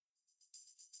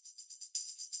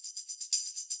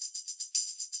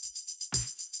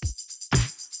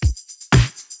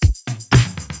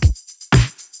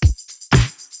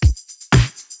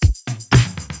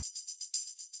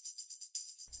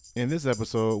In this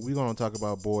episode, we're going to talk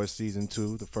about Boys Season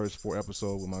 2, the first 4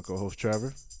 episodes with my co-host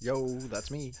Trevor. Yo,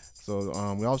 that's me. So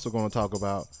we're also going to talk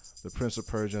about the Prince of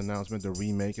Persia announcement, the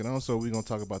remake, and also we're going to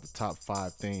talk about the top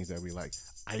 5 things that we like,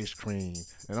 ice cream,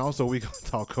 and also we're going to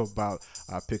talk about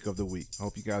our pick of the week. I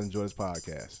hope you guys enjoy this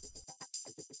podcast.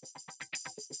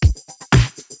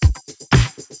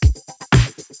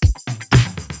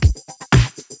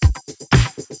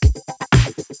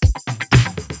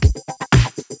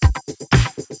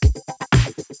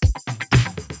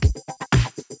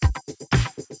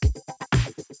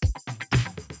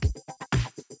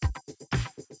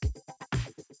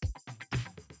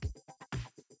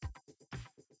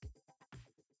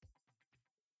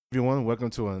 Everyone, welcome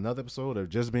to another episode of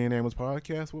Just Being Amos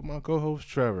podcast with my co-host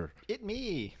Trevor. It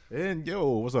me. And yo,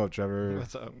 what's up, Trevor?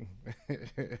 What's up?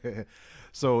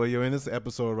 So, in this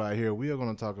episode right here, we are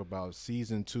going to talk about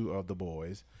Season 2 of The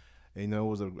Boys. And, it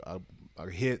was a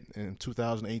hit in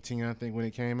 2018, I think, when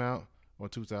it came out, or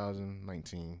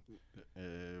 2019.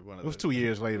 It was 2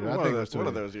 years later. I think it was one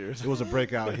of those years. It was a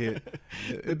breakout hit.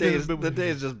 The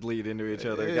days just bleed into each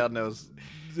other. God knows.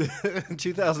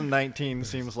 2019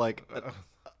 seems like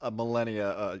a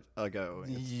millennia ago.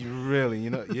 Really,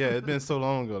 it's been so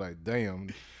long ago. Like,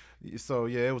 damn. So,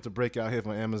 it was a breakout hit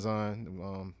from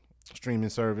Amazon streaming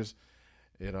service.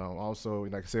 It also,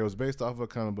 like I said, it was based off of a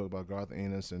comic book by Garth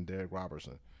Ennis and Derek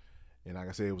Robertson. And like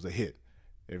I said, it was a hit.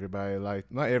 Everybody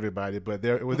not everybody, but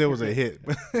there was a hit.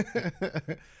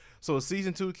 So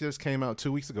Season 2 just came out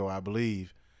 2 weeks ago, I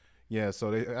believe. Yeah, so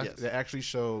they actually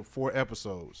showed 4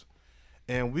 episodes.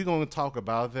 And we're going to talk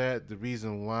about that, the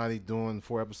reason why they're doing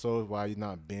 4 episodes, why you're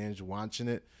not binge watching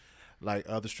it like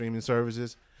other streaming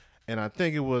services. And I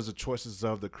think it was the choices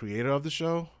of the creator of the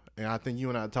show. And I think you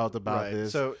and I talked about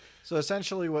this. So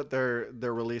essentially what their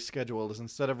release schedule is,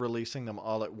 instead of releasing them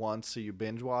all at once so you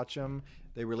binge watch them,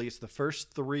 they release the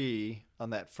first 3 on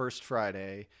that first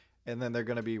Friday, and then they're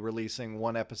going to be releasing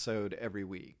 1 episode every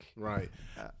week. Right.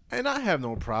 And I have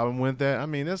no problem with that. I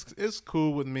mean, it's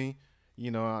cool with me.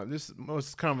 This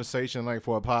most conversation like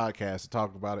for a podcast to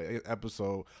talk about an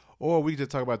episode, or we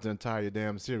just talk about the entire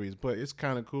damn series. But it's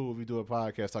kind of cool if we do a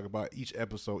podcast talk about each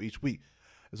episode each week.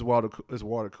 It's water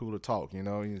cooler talk,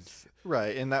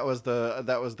 Right, and that was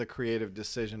the creative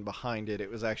decision behind it. It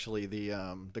was actually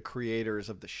the creators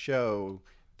of the show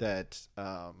that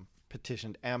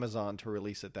petitioned Amazon to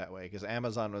release it that way, because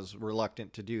Amazon was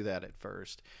reluctant to do that at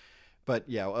first. But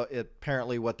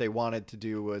apparently what they wanted to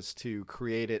do was to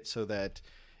create it so that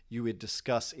you would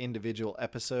discuss individual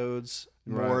episodes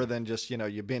more than just,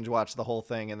 you binge watch the whole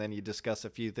thing and then you discuss a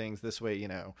few things. This way,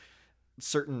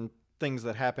 certain things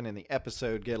that happen in the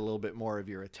episode get a little bit more of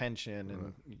your attention,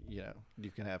 and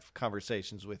you can have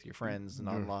conversations with your friends and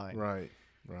online. Right.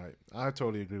 I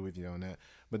totally agree with you on that.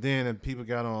 But then if people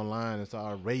got online and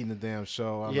started rating the damn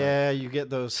show. You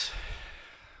get those.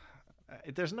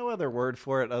 There's no other word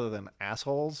for it other than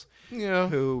assholes. Yeah.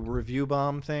 Who review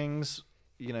bomb things.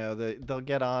 They'll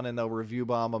get on and they'll review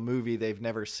bomb a movie they've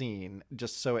never seen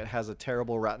just so it has a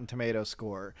terrible Rotten Tomato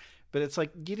score. But it's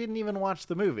like, you didn't even watch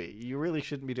the movie. You really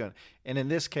shouldn't be doing it. And in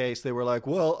this case, they were like,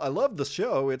 well, I love the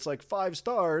show. It's like 5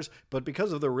 stars, but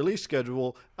because of the release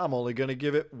schedule, I'm only going to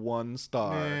give it 1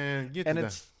 star. Man,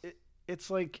 it's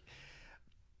like,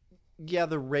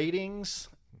 the ratings,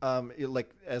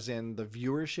 as in the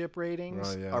viewership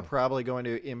ratings, are probably going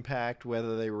to impact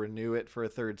whether they renew it for a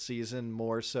 3rd season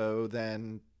more so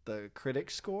than the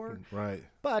critic score. Right.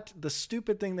 But the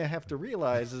stupid thing they have to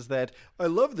realize is that I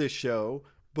love this show,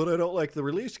 but I don't like the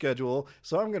release schedule,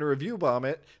 so I'm going to review bomb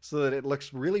it so that it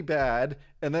looks really bad,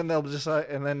 and then they'll decide.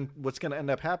 And then what's going to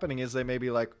end up happening is they may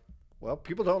be like, well,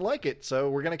 people don't like it, so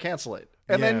we're going to cancel it.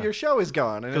 And then your show is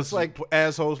gone. And it's like,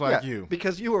 assholes like you.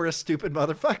 Because you were a stupid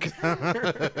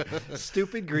motherfucker.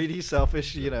 Stupid, greedy,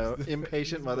 selfish,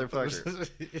 impatient motherfuckers.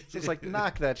 So it's like,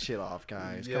 knock that shit off,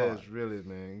 guys. Yes, really,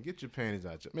 man. Get your panties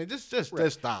out. Man, just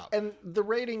stop. And the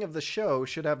rating of the show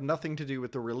should have nothing to do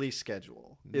with the release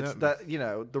schedule. It's that,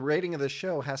 the rating of the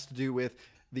show has to do with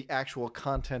the actual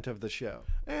content of the show.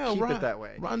 Yeah, Keep it that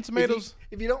way. Rotten Tomatoes.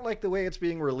 If you don't like the way it's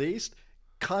being released,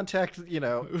 contact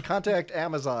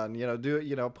Amazon,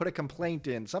 put a complaint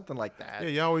in, something like that. Yeah,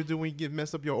 you always do when you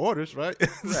mess up your orders, right?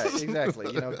 Right,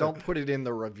 exactly. Don't put it in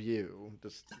the review.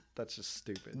 That's just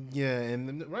stupid. Yeah,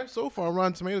 and so far,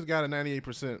 Rotten Tomatoes got a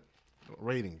 98%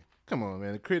 rating. Come on,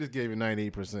 man. The critics gave it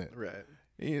 98%. Right.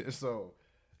 Yeah,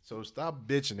 so stop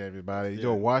bitching, everybody.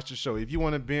 Go watch the show. If you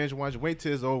want to binge watch, wait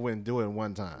till it's over and do it in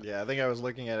one time. Yeah, I think I was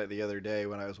looking at it the other day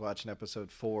when I was watching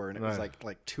episode 4, and it was like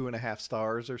 2.5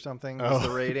 stars or something was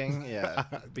the rating. Yeah,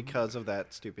 because of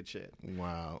that stupid shit.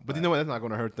 Wow. But you know what? That's not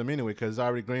going to hurt them anyway, because it's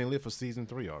already greenlit for season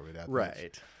 3 already.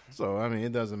 Right. So I mean,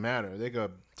 it doesn't matter. They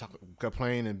could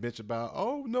complain and bitch about,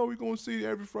 oh no, we're gonna see it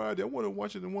every Friday. I want to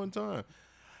watch it in one time.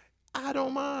 I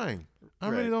don't mind. I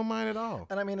really don't mind at all.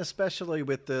 And I mean, especially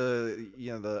with the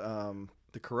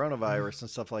the coronavirus and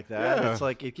stuff like that, it's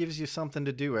like it gives you something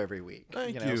to do every week.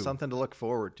 Thank you. Something to look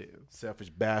forward to. Selfish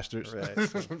bastards. Right.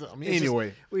 I mean,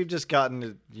 anyway, we've just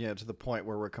gotten to the point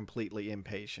where we're completely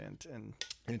impatient and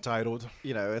entitled.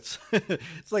 It's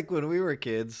it's like when we were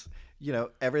kids.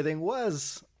 Everything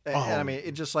was. And I mean,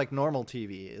 it's just like normal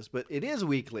TV is, but it is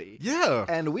weekly. Yeah.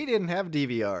 And we didn't have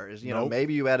DVRs. Nope.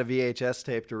 Maybe you had a VHS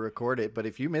tape to record it, but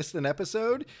if you missed an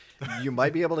episode, you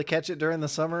might be able to catch it during the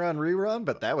summer on rerun,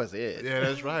 but that was it. Yeah,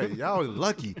 that's right. Y'all are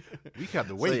lucky. We have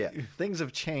to wait. So, yeah, things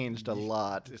have changed a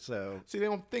lot. So see, they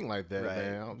don't think like that,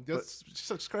 man. That's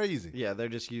just crazy. Yeah, they're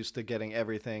just used to getting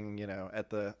everything,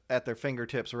 at their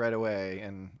fingertips right away.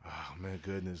 And oh man,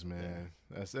 goodness, man,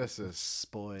 that's just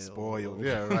spoiled.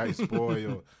 Yeah, right,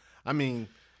 spoiled. I mean,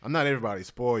 I'm not everybody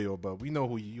spoiled, but we know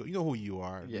who you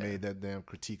are. Yeah. Made that damn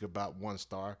critique about 1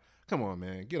 star. Come on,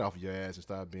 man, get off your ass and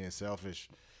stop being selfish.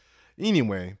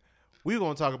 Anyway, we're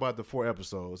gonna talk about the 4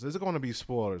 episodes. There's gonna be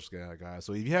spoilers, guys.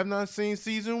 So if you have not seen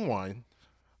season 1,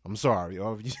 I'm sorry.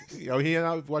 Or if you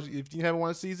haven't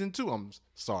watched season 2, I'm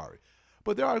sorry.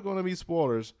 But there are gonna be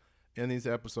spoilers in these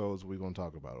episodes we're gonna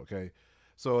talk about. Okay.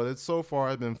 So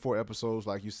far, it's been 4 episodes,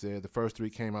 like you said. The first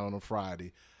 3 came out on a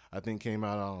Friday. I think came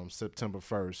out on September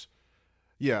 1st.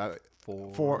 Yeah, the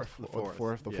 4th.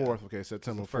 Okay,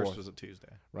 September 4th. The first was a Tuesday.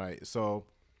 Right. So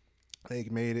they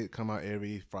made it come out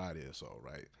every Friday or so,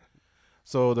 right?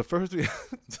 So the first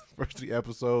 3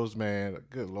 episodes, man,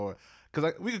 good Lord.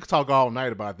 Because we could talk all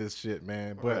night about this shit,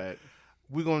 man. But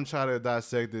we're going to try to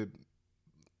dissect it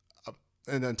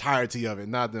in the entirety of it,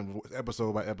 not the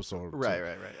episode by episode. Right.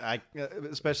 I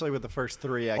especially with the first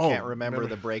 3, I can't remember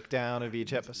the breakdown of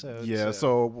each episode. Yeah,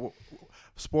 so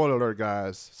spoiler alert,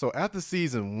 guys. So after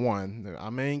season 1, our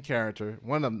main character,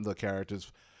 one of the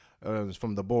characters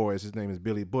from The Boys, his name is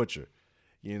Billy Butcher.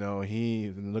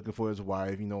 He's looking for his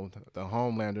wife. The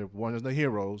Homelander, one of the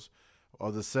heroes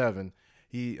of the 7.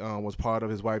 He was part of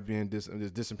his wife being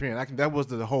disappearing. I think that was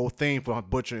the whole thing for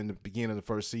Butcher in the beginning of the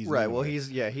first season. Right. Well,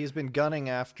 he's been gunning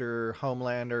after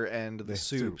Homelander and the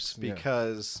Supes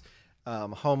because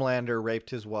Homelander raped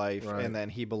his wife and then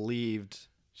he believed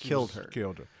killed her.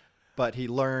 But he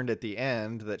learned at the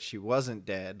end that she wasn't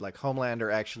dead. Like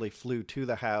Homelander actually flew to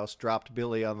the house, dropped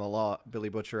Billy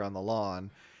Butcher on the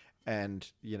lawn, and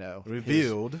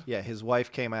revealed. His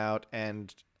wife came out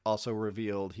and also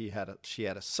revealed she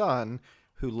had a son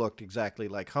who looked exactly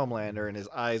like Homelander, and his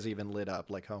eyes even lit up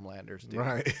like Homelander's do.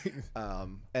 Right.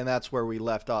 And that's where we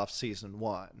left off season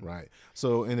 1. Right.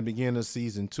 So in the beginning of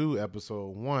season 2,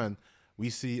 episode 1, we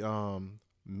see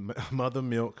Mother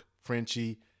Milk,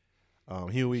 Frenchie,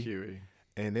 Huey.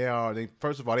 And they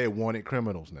first of all, they're wanted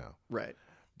criminals now. Right.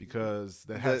 Because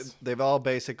they've all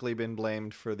basically been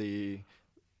blamed for the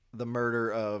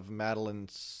murder of Madeline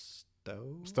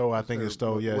Stowe. I think it's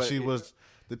Stowe. Yeah, she was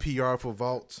the PR for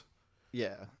Vault.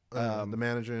 Yeah, the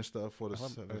manager and stuff for the.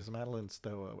 It was Madeline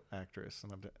Stowe, actress.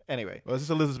 Anyway, well, it's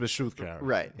Elizabeth Shue's character.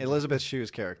 Right, Elizabeth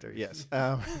Shue's character. Yes.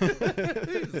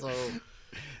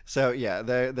 So yeah,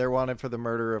 they're wanted for the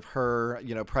murder of her.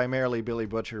 Primarily Billy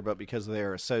Butcher, but because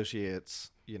they're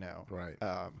associates. Right.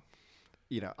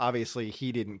 Obviously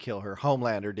he didn't kill her.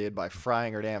 Homelander did by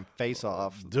frying her damn face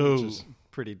off. Dude. Which is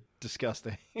pretty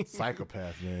disgusting.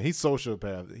 Psychopath, man. He's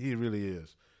sociopath. He really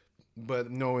is. But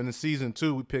in the season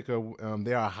 2, we pick up.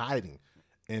 They are hiding,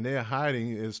 and their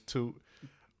hiding is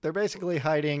They're basically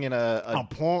hiding in a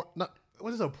porn.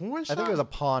 What is a porn shop? I think it was a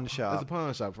pawn shop. It's a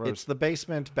pawn shop first. It's the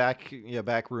basement back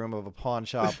room of a pawn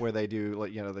shop where they do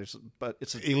but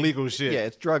it's illegal shit. Yeah,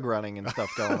 it's drug running and stuff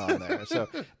going on there. So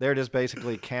they're just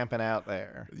basically camping out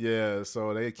there. Yeah,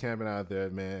 so they camping out there,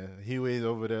 man. Huey's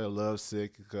over there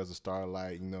lovesick because of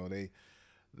Starlight.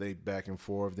 They back and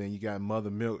forth. Then you got Mother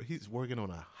Milk. He's working on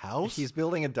a house. He's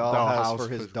building a dollhouse for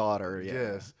his daughter. Yeah.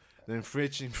 Yes. Then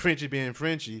Frenchie being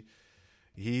Frenchie,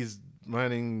 he's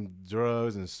running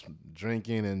drugs and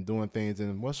drinking and doing things.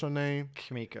 And what's her name?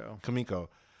 Kimiko.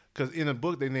 Because in the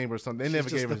book they named her something. They never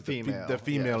gave her the female. The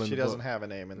female. Yeah, in she the doesn't book. have a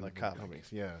name in the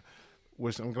comics. Yeah.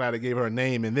 Which I'm glad they gave her a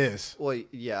name in this. Well,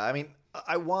 yeah. I mean,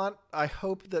 I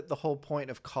hope that the whole point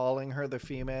of calling her the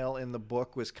female in the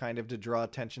book was kind of to draw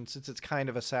attention, since it's kind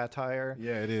of a satire.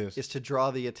 Yeah, it is. Is to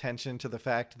draw the attention to the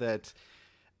fact that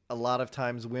a lot of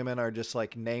times women are just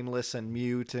like nameless and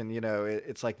mute, and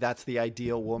it's like that's the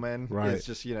ideal woman. Right. It's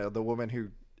just the woman who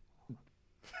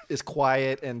is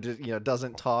quiet and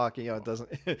doesn't talk. It doesn't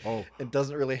Oh. it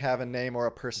doesn't really have a name or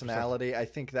a personality. I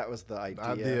think that was the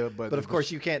idea. But of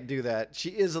course you can't do that. She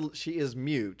is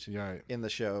mute Right. in the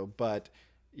show, but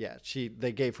yeah,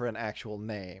 they gave her an actual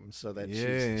name so that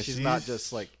Yeah, she's not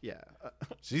just like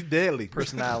she's deadly.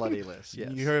 personality-less.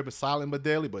 Yes. You heard silent but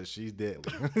deadly, but she's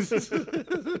deadly. She's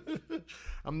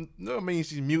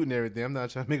mute and everything. I'm not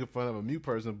trying to make fun of a mute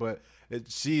person, but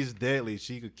she's deadly.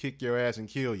 She could kick your ass and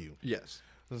kill you. Yes.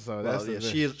 So Well,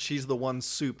 she's the one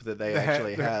soup that they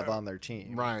actually have on their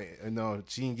team. Right. And no,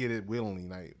 she didn't get it willingly.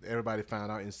 Like everybody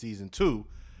found out in season 2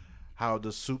 how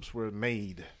the soups were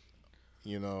made.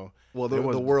 Well, the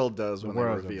world does when they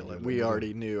world reveal does, it. yeah. We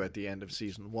already knew at the end of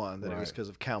season 1 that it was Right. because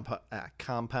of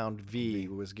Compound V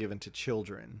was given to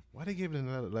children. Why they give it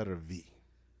another letter V?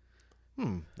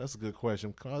 That's a good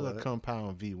question. Call it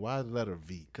Compound V. Why the letter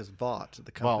V? Because Vought,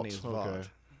 the company is Vought. Okay.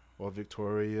 Or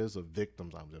Victoria's or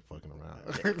victims. I'm just fucking around.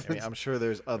 I mean, I'm sure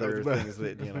there's other things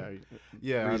that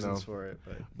Yeah, I reasons know. for it.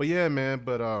 But yeah, man.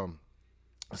 But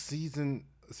season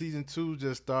 2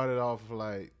 just started off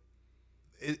like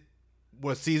it.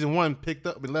 What season 1 picked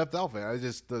up and left off at. It's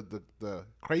just the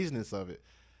craziness of it,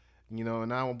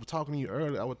 And I was talking to you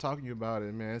earlier. I was talking to you about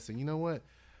it, man. I said, you know what?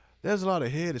 There's a lot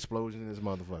of head explosion in this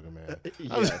motherfucker, man.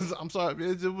 Yes. I'm sorry.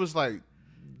 It was like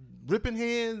ripping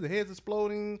heads, the heads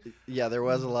exploding. Yeah, there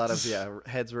was a lot of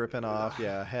heads ripping off.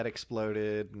 Yeah, head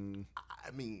exploded, and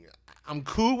I mean, I'm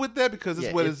cool with that because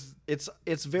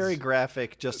it's very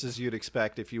graphic, just as you'd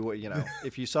expect if you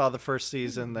if you saw the first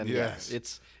season, then Yes.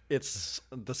 it's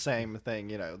the same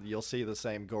thing. You'll see the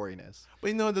same goriness.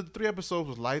 But the 3 episodes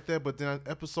was like that, but then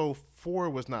episode 4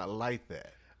 was not like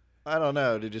that. I don't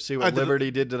know. Did you see what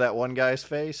Liberty did to that one guy's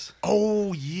face?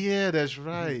 Oh yeah, that's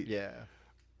right. Yeah.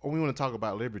 Oh, we want to talk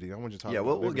about Liberty. I want you to talk. Yeah,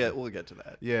 about Liberty. we'll get to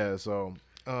that. Yeah, so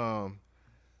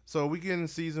we get in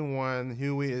season 1.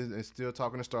 Huey is still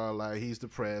talking to Starlight. He's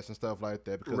depressed and stuff like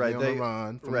that because they're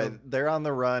on the run. They're on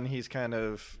the run. He's kind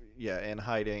of in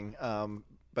hiding.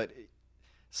 But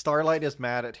Starlight is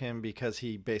mad at him because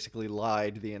he basically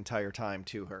lied the entire time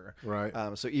to her. Right.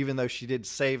 So even though she did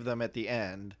save them at the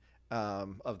end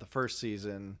of the first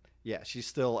season, she's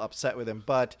still upset with him.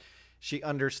 But she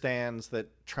understands that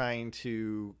trying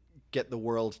to get the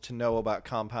world to know about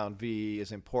Compound V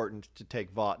is important to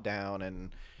take Vought down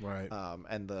and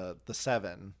the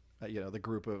Seven, the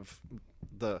group of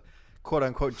the quote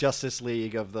unquote Justice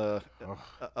League of the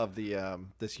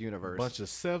this universe. Bunch of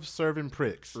self-serving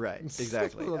pricks. Right,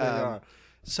 exactly. That's what they are.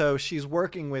 So she's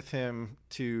working with him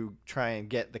to try and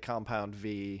get the Compound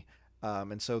V.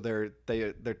 And so they're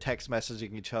text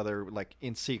messaging each other like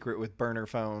in secret with burner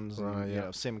phones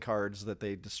and SIM cards that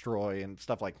they destroy and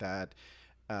stuff like that,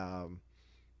 and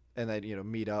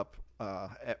then meet up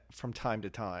from time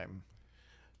to time.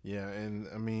 Yeah, and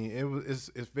I mean it's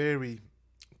very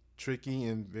tricky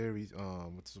and very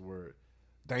what's the word?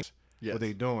 Dangerous. Yes. What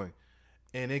they doing,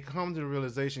 and they come to the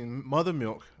realization Mother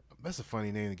Milk. That's a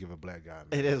funny name to give a black guy.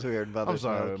 Man. It is weird, Mother's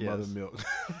Milk. Mother Milk.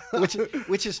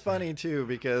 which is funny too,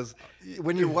 because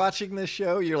when you're watching this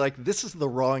show, you're like, this is the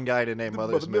wrong guy to name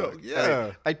Mother's Milk.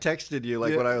 Yeah. I texted you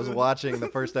when I was watching the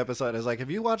first episode. I was like,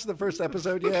 have you watched the first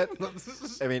episode yet?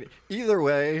 I mean, either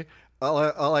way,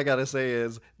 all I gotta say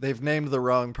is they've named the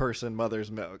wrong person Mother's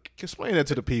Milk. Explain that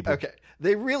to the people. Okay,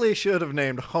 they really should have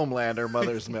named Homelander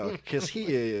Mother's Milk because he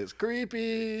is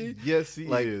creepy. Yes, he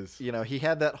is. He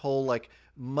had that whole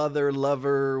mother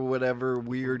lover whatever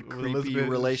weird creepy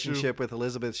relationship with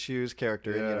Elizabeth Shue's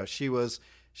character. Yeah. And,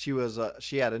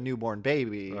 she had a newborn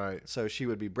baby, right? So she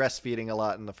would be breastfeeding a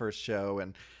lot in the first show,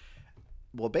 and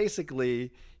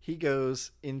basically he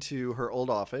goes into her old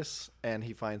office and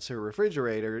he finds her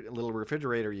little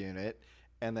refrigerator unit,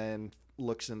 and then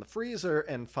looks in the freezer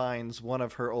and finds one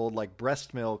of her old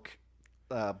breast milk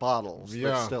bottles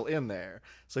that's still in there.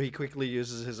 So he quickly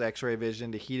uses his X-ray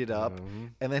vision to heat it up,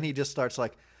 and then he just starts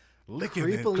licking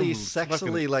creepily,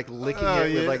 sexily, licking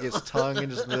it with his tongue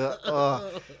and just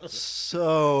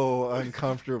so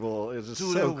uncomfortable. It's just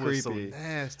so creepy, so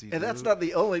nasty. And that's not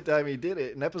the only time he did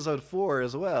it. In episode 4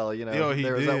 as well,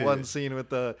 there was that one scene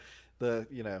with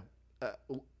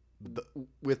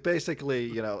with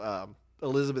basically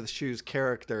Elizabeth Shue's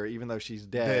character, even though she's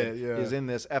dead, is in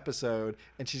this episode,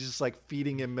 and she's just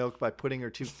feeding him milk by putting her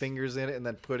 2 fingers in it and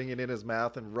then putting it in his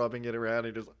mouth and rubbing it around.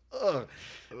 And just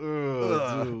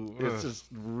it's just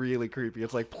really creepy.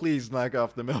 It's please knock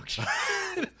off the milk.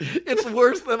 It's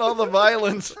worse than all the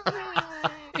violence.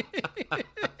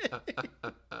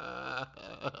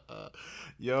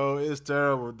 Yo, it's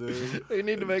terrible, dude. They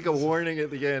need to make a warning at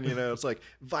the end. It's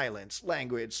violence,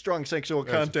 language, strong sexual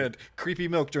content, creepy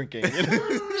milk drinking.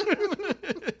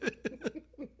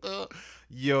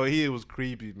 Yo, he was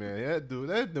creepy, man. That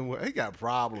dude, he got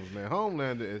problems, man.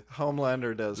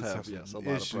 Homelander does have some a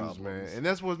lot issues, of problems, man, and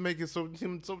that's what's making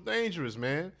him so dangerous,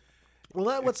 man.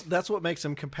 Well, that's what makes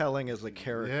him compelling as a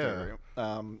character.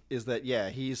 Is that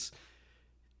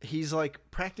he's like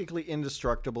practically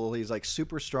indestructible. He's like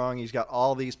super strong. He's got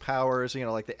all these powers. You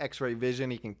know, like the X-ray vision.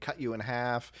 He can cut you in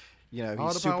half. You know,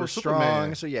 he's super strong.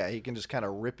 Superman. So yeah, he can just kind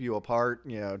of rip you apart.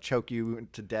 You know, choke you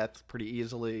to death pretty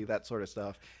easily. That sort of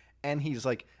stuff. And he's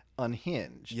like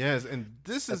unhinged. Yes, and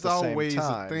this is always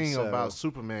the thing about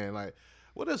Superman. Like,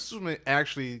 what does Superman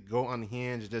actually go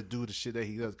unhinged, just do the shit that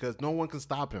he does? Because no one can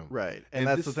stop him. Right, and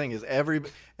that's the thing is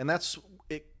that's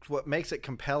what makes it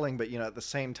compelling. But you know, at the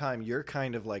same time, you're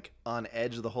kind of like on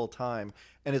edge the whole time.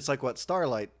 And it's like what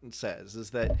Starlight says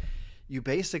is that you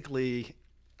basically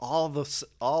all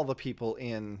the people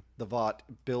in the Vought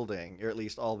building, or at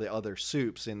least all the other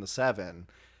soups in the Seven.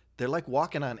 They're like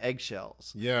walking on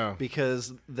eggshells. Yeah.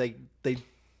 Because they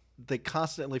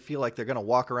constantly feel like they're going to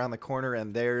walk around the corner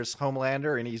and there's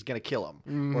Homelander and he's going to kill him.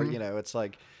 Mm-hmm. Or, you know, it's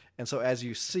like, and so as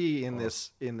you see in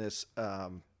this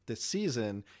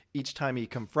season, each time he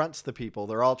confronts the people,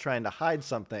 they're all trying to hide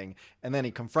something, and then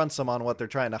he confronts them on what they're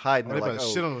trying to hide, and they're like,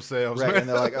 shit on themselves, right? And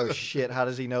they're like, oh shit, how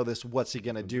does he know this? What's he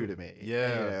going to do to me?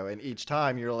 Yeah. And, you know, and each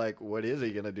time you're like, what is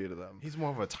he going to do to them? He's more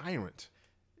of a tyrant.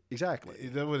 Exactly.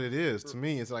 That's what it is. To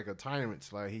me, it's like a tyrant.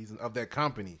 Like he's of that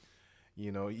company.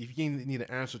 You know, if you need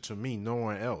an answer to me, no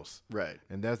one else. Right.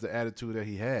 And that's the attitude that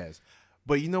he has.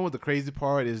 But you know what the crazy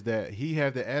part is that he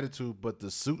had the attitude, but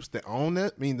the suits that own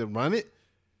that, that run it.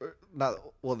 Not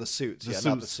the suits.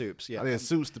 Not the soups. Yeah, the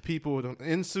suits. The people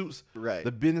in suits. Right.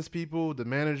 The business people, the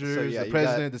managers, the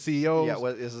president, the CEOs. Yeah.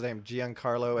 What is his name?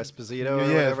 Giancarlo Esposito or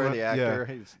whatever. The actor.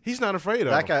 Yeah. He's not afraid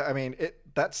of that guy. I mean,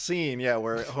 that scene. Yeah,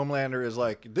 where Homelander is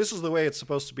like, "This is the way it's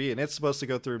supposed to be, and it's supposed to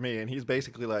go through me," and he's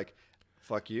basically like,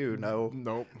 "Fuck you, no,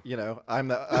 nope." You know, I'm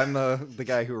the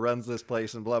guy who runs this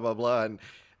place, and blah blah blah, and.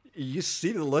 You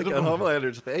see the look on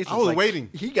Homelander's face. I was waiting.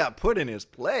 He got put in his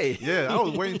place. Yeah, I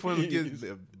was waiting for him to get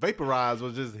vaporized or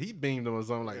just heat beamed him or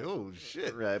something. Like, oh,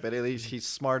 shit. Right, but at least he's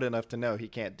smart enough to know he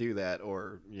can't do that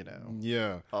or, you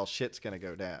know, all shit's going to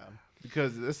go down.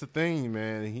 Because that's the thing,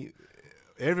 man.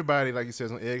 Everybody, like you said,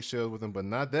 is on eggshells with him, but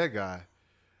not that guy.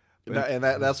 And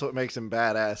that's what makes him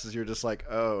badass is you're just like,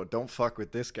 oh, don't fuck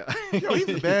with this guy. Yo, he's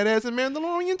a badass in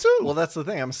Mandalorian too. Well, that's the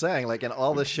thing I'm saying. Like in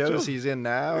all the shows he's in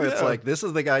now, it's like this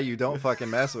is the guy you don't fucking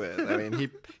mess with. I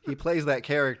mean, he plays that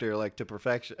character like to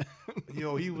perfection.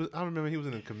 Yo, I remember he was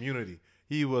in a Community.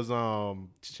 He was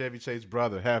Chevy Chase's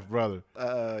brother, half brother.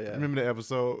 Yeah. Remember the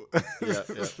episode? Yeah.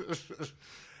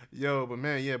 Yo, but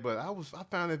man, yeah, but I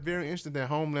found it very interesting that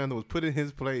Homelander was put in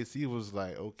his place. He was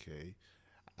like, okay,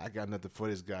 I got nothing for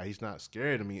this guy. He's not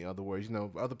scared of me. In other words, you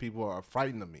know, other people are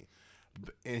frightened of me.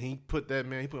 And he put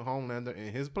Homelander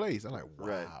in his place. I'm like, wow.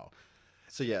 Right.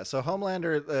 So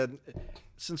Homelander,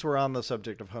 since we're on the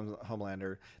subject of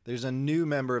Homelander, there's a new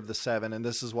member of the Seven, and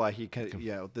this is why he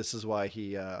Stormfront.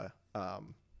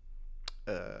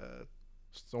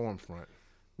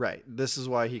 Right. This is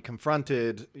why he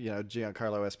confronted, you know,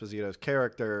 Giancarlo Esposito's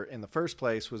character in the first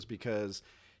place, was because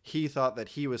he thought that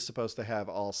he was supposed to have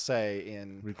all say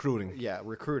in recruiting. Yeah,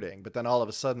 recruiting. But then all of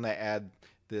a sudden they add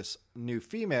this new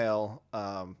female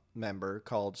member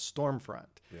called Stormfront.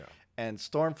 Yeah. And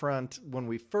Stormfront, when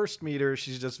we first meet her,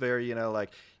 she's just very, you know, like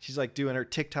she's like doing her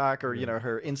TikTok or, you know,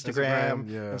 her Instagram.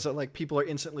 Yeah. And so like people are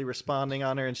instantly responding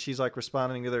on her and she's like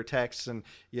responding to their texts and,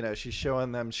 you know, she's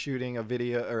showing them shooting a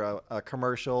video or a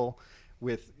commercial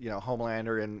with, you know,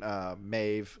 Homelander and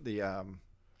Maeve, the,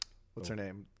 what's her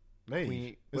name?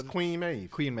 Maeve. It's Queen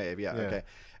Maeve. Queen Maeve, yeah. Okay.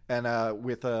 And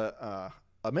with a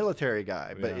military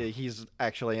guy, but he's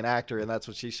actually an actor, and that's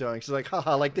what she's showing. She's like,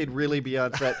 haha, like they'd really be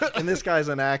on set, and this guy's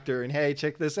an actor, and hey,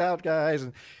 check this out, guys,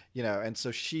 and you know, and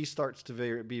so she starts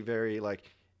to be very like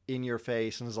in your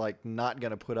face, and is like not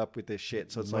gonna put up with this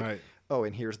shit. So it's like, oh,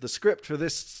 and here's the script for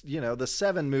this, you know, the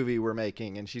Seven movie we're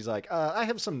making, and she's like, I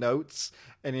have some notes,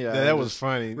 and you know, that was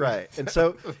funny, right? And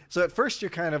so at first you're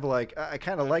kind of like, I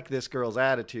kind of like this girl's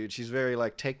attitude. She's very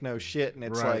like take no shit, and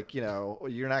it's like, you know,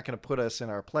 you're not going to put us in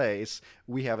our place.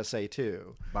 We have a say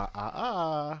too. But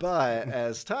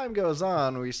as time goes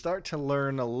on, we start to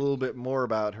learn a little bit more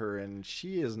about her, and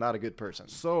she is not a good person.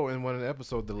 So in one of the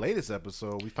episodes, the latest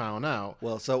episode, we found out.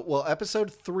 Well,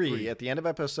 episode 3, at the end of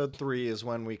episode 3 is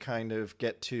when we kind of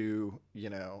get to, you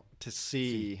know, to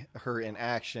see her in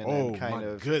action. And kind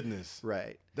of goodness.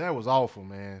 Right. That was awful,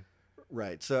 man.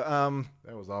 Right. So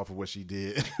that was awful what she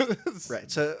did. Right.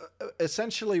 So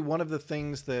essentially one of the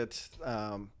things that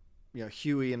you know,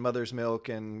 Huey and Mother's Milk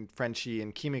and Frenchie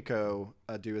and Kimiko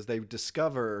do is they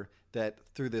discover that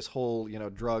through this whole, you know,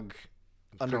 drug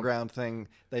underground thing.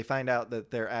 They find out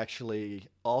that they're actually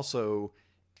also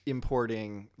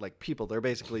importing like people. They're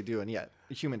basically doing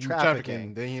human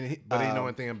trafficking. But he didn't know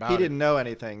anything about it. He didn't know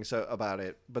anything about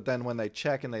it. But then when they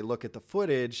check and they look at the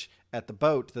footage at the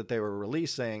boat that they were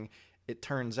releasing, it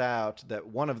turns out that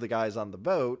one of the guys on the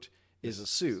boat is a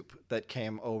soup that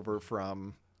came over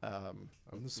from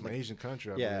some Asian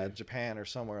country, I believe. Japan or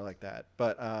somewhere like that.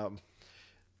 But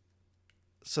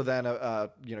so then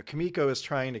Kimiko is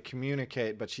trying to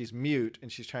communicate, but she's mute,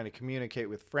 and she's trying to communicate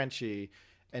with Frenchie,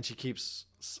 and she keeps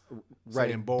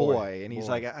writing boy, and he's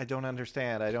like, I don't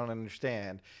understand.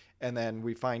 And then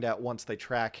we find out once they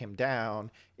track him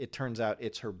down, it turns out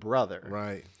it's her brother.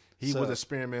 Right. He was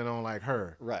experimenting on like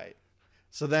her. Right.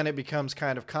 So then it becomes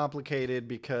kind of complicated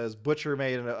because Butcher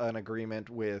made an agreement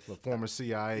with the former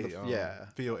CIA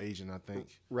field agent, I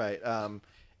think. Right.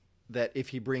 That if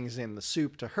he brings in the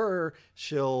soup to her,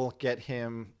 she'll get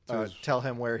him, tell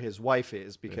him where his wife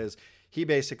is, because he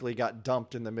basically got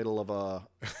dumped in the middle of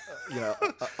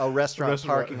a restaurant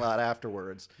parking lot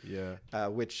afterwards. Yeah.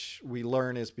 Which we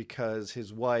learn is because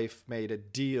his wife made a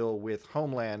deal with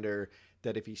Homelander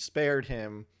that if he spared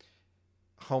him,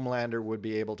 Homelander would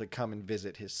be able to come and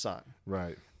visit his son.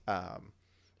 Right.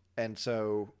 And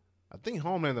so I think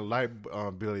Homelander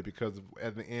liked Billy because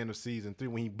at the end of season 3,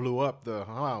 when he blew up the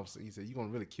house, he said, "You gonna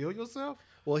really kill yourself?"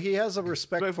 Well, he has a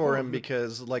respect for him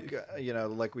because, like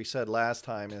we said last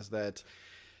time, is that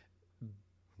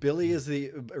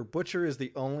Butcher is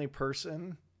the only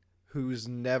person who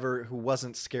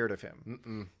wasn't scared of him.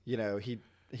 Mm-mm.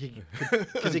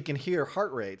 Because he can hear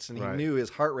heart rates, and he knew his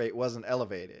heart rate wasn't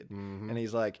elevated, and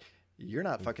he's like, "You're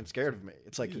not fucking scared of me.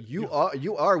 It's like you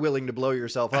are willing to blow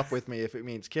yourself up with me if it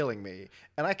means killing me,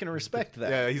 and I can respect that."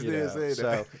 Yeah, he's there to say that.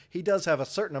 So he does have a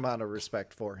certain amount of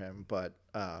respect for him, but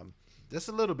just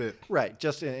a little bit, right?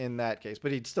 Just in that case,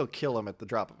 but he'd still kill him at the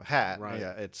drop of a hat. Right?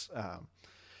 Yeah, it's.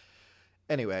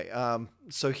 Anyway,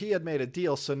 so he had made a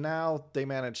deal. So now they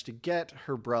managed to get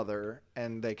her brother,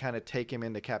 and they kind of take him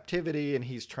into captivity, and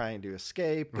he's trying to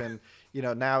escape. And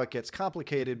now it gets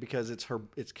complicated because it's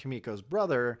Kimiko's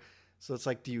brother. So it's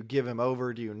like, do you give him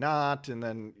over? Do you not? And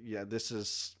then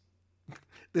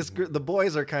the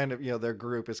boys are kind of, their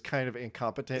group is kind of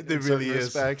incompetent in certain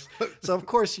respects. So of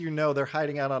course, they're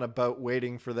hiding out on a boat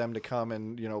waiting for them to come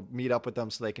and, meet up with them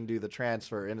so they can do the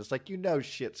transfer. And it's like,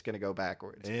 shit's going to go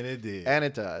backwards. And it did. And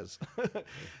it does.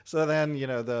 So then,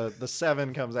 the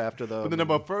 7 comes after them. But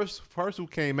the first who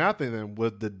came after them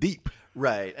was the Deep.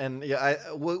 Right. And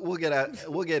we'll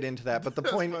get into that. But the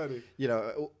point,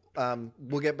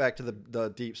 we'll get back to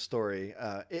the Deep story.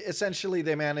 Essentially,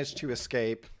 they managed to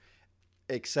escape.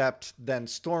 Except then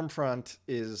Stormfront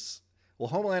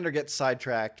Homelander gets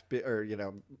sidetracked or,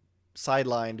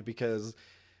 sidelined because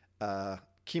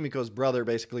Kimiko's brother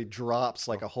basically drops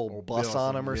like a whole bus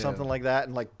on him or something like that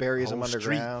and like buries him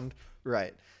underground.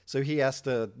 Right. So he has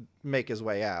to make his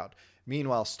way out.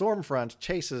 Meanwhile, Stormfront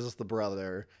chases the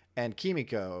brother and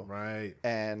Kimiko. Right.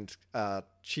 And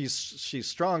she's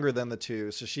stronger than the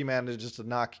two, so she manages to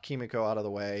knock Kimiko out of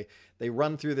the way. They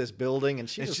run through this building, and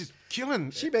she's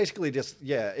killing. She basically just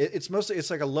it's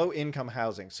like a low income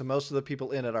housing, so most of the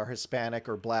people in it are Hispanic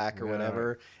or black or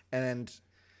whatever, and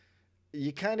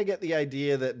you kind of get the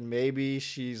idea that maybe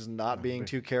she's not being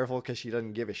too careful because she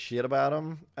doesn't give a shit about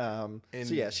them.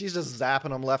 She's just zapping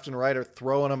them left and right or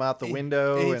throwing them out the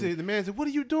window. And the man said, "What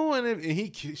are you doing?"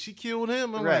 And she killed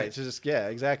him. Right.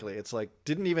 Exactly. It's like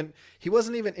he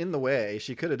wasn't even in the way.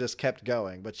 She could have just kept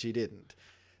going, but she didn't.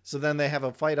 So then they have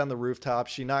a fight on the rooftop.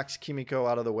 She knocks Kimiko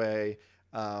out of the way.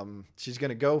 She's going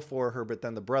to go for her, but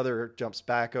then the brother jumps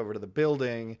back over to the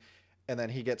building, and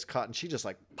then he gets caught, and she just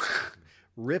like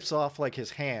rips off like his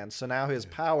hand. So now his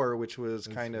power, which was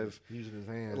kind of using his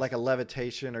hands, like a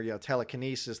levitation or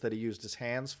telekinesis that he used his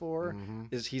hands for,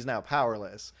 is he's now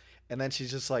powerless. And then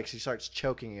she's just like, she starts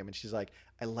choking him, and she's like,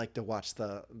 I like to watch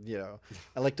the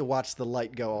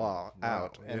light go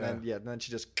out. And then she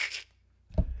just.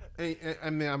 I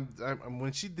mean,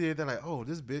 when she did that, like, oh,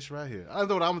 this bitch right here. I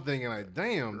know what I'm thinking, like,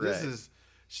 damn,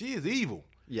 she is evil.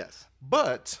 Yes.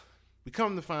 But we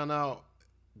come to find out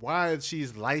why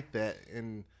she's like that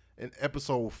in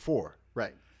episode 4.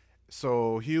 Right.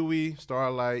 So Huey,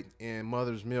 Starlight, and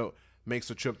Mother's Milk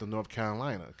makes a trip to North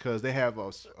Carolina because they have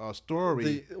a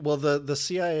story. The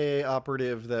CIA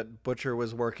operative that Butcher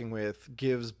was working with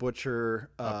gives Butcher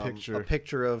a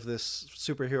picture of this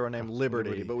superhero named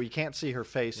Liberty, but we can't see her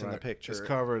face in the picture. It's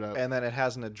covered up. And then it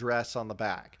has an address on the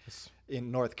back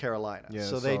in North Carolina. Yeah,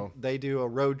 so they do a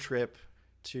road trip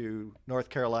to North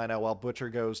Carolina while Butcher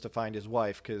goes to find his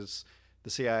wife because the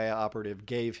CIA operative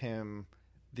gave him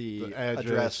the address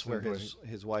address where and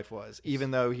his wife was,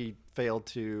 even though he failed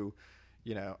to,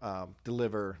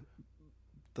 deliver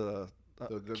the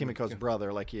Kimiko's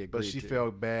brother like he agreed But she to.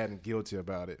 felt bad and guilty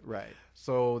about it. Right.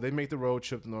 So they make the road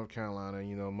trip to North Carolina.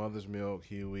 Mother's Milk,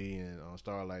 Huey, and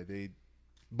Starlight, they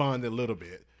bond a little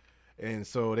bit. And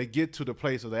so they get to the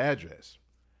place of the address.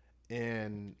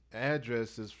 And the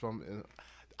address is from,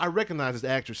 I recognize this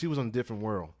actress. She was on Different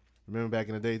World. Remember back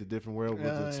in the day, The Different World with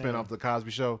the spinoff of The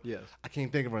Cosby Show? Yes. I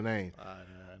can't think of her name. I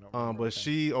don't remember But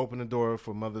she opened the door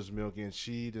for Mother's Milk, and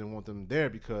she didn't want them there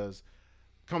because,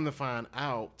 come to find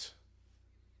out,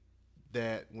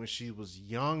 that when she was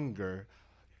younger,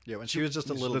 when she was just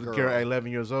a little girl, at 11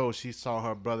 years old, she saw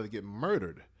her brother get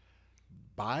murdered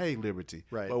by Liberty.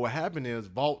 Right. But what happened is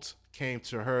Vault came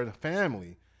to her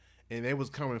family, and they was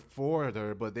coming for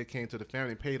her, but they came to the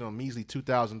family and paid them measly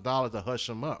 $2,000 to hush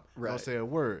them up. Right. Don't say a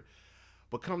word.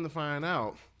 But come to find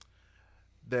out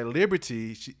that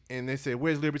Liberty, and they said,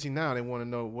 "Where's Liberty now?" They want to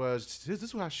know, this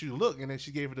is how she looked, and then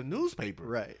she gave her the newspaper.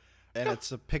 Right. And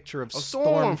it's a picture of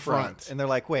Stormfront. Stormfront. And they're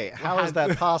like, wait, how is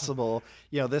that possible?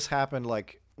 This happened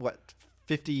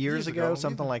 50 years ago,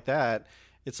 something like that.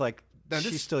 It's like,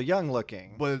 she's still young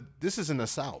looking. But this is in the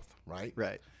South, right?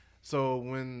 Right. So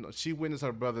when she witnessed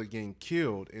her brother getting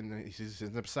killed, and she's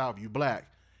in the South, you black,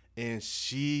 and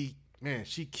she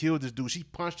killed this dude. She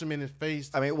punched him in his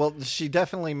face. I mean, well, she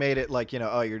definitely made it like,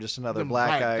 you're just another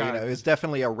black guy. It was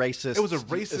definitely a racist. It was a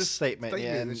racist statement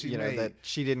and that she made. That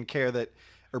she didn't care that,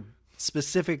 or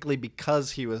specifically because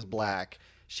he was black,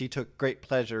 she took great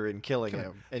pleasure in killing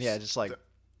him. And just like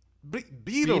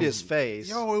beat him. his face.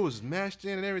 Yo, it was mashed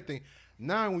in and everything.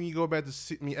 Now, when you go back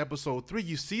to episode 3,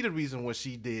 you see the reason what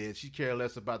she did. She cared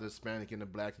less about the Hispanic and the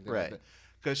black and right.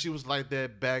 Because she was like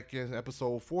that back in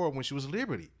episode 4 when she was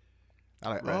Liberty.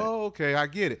 I'm like, right. Oh, okay, I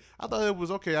get it. I thought it was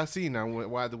okay. I see now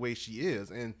why the way she is,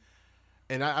 and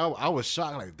I was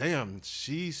shocked. Like, damn,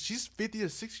 she's 50 or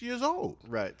 60 years old,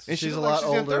 right? And she's a lot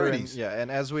older,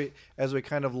 and as we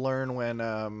kind of learn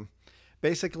when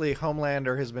basically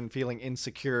Homelander has been feeling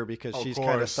insecure because she's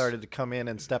kind of started to come in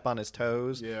and step on his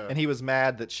toes, and he was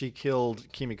mad that she killed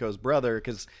Kimiko's brother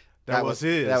because that was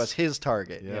his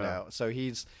target, So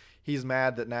he's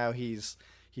mad that now he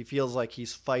feels like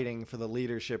he's fighting for the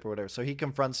leadership or whatever. So he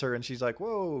confronts her and she's like,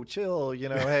 whoa, chill,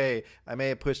 hey, I may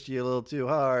have pushed you a little too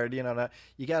hard. You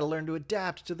got to learn to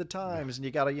adapt to the times and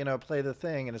you got to, play the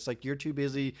thing. And it's like, you're too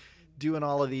busy doing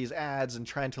all of these ads and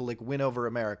trying to win over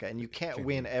America, and you can't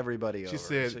win everybody over. She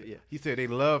said, he said they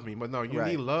love me, but no, you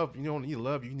need love. You don't need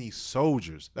love. You need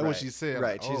soldiers. That's what she said.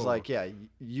 Right. She's like, yeah,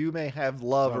 you may have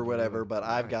love or whatever, but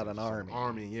I've got an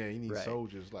army. Yeah, you need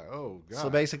soldiers. Like, oh god. So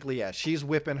basically, she's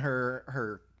whipping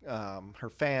her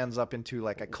fans up into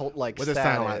like a cult-like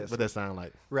status. What that sound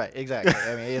like? Right, exactly.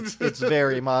 I mean, it's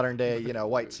very modern day,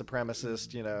 white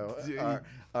supremacist,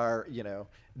 our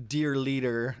dear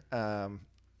leader.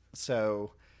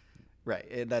 So,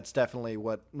 right, that's definitely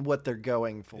what they're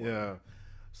going for. Yeah.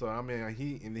 So I mean,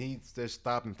 he just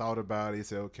stopped and thought about it. He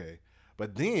said, okay.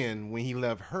 But then when he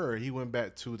left her, he went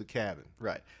back to the cabin.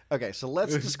 Right. Okay. So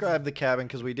let's describe the cabin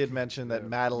because we did mention that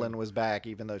Madeline was back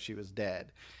even though she was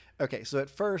dead. Okay, so at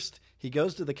first, he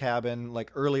goes to the cabin,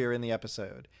 like, earlier in the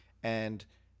episode, and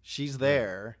she's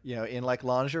there, in, like,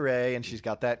 lingerie, and she's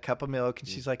got that cup of milk, and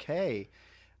she's like, hey,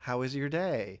 how was your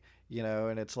day?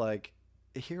 And it's like,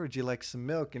 here, would you like some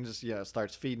milk? And just,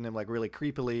 starts feeding him, like, really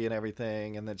creepily and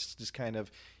everything, and then just kind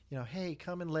of, hey,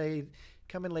 come and lay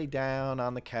down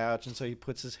on the couch. And so he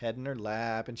puts his head in her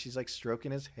lap, and she's, like,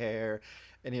 stroking his hair.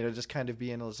 And, just kind of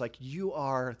being, it's like, you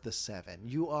are the 7.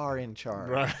 You are in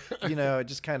charge. Right.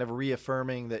 Just kind of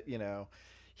reaffirming that,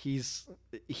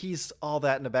 he's all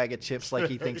that in a bag of chips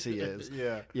like he thinks he is.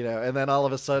 Yeah. And then all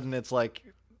of a sudden it's like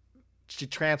she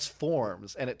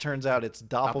transforms, and it turns out it's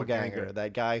Doppelganger,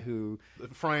 that guy who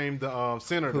framed the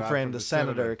senator. Who framed the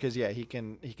senator, because, he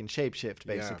can shapeshift,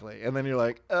 basically. Yeah. And then you're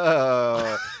like,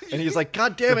 oh. And he's like,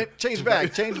 God damn it, change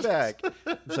back.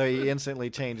 So he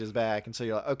instantly changes back. And so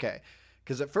you're like, okay.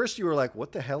 Because at first you were like,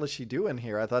 what the hell is she doing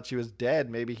here? I thought she was dead.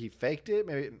 Maybe he faked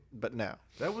it. But no.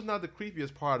 That was not the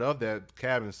creepiest part of that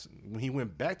cabin when he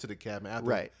went back to the cabin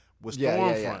after with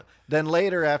Stormfront. Yeah. Then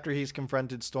later, after he's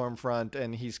confronted Stormfront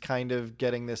and he's kind of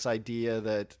getting this idea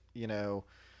that,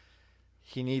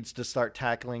 he needs to start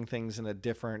tackling things from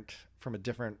a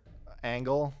different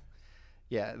angle.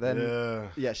 Yeah, then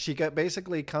she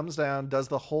basically comes down, does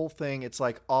the whole thing. It's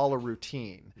like all a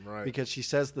routine, right? Because she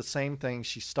says the same thing.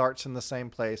 She starts in the same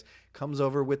place, comes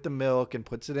over with the milk and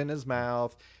puts it in his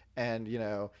mouth, and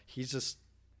he's just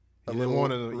a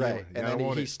little right. And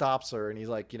then he stops her, and he's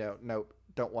like, nope,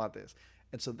 don't want this.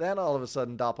 And so then all of a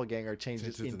sudden, Doppelganger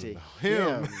changes into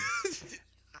him.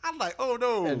 like, oh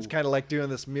no. And it's kind of like doing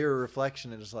this mirror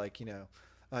reflection, and it's like,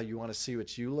 you want to see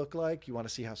what you look like? You want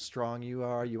to see how strong you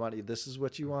are? This is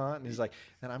what you want? And he's like,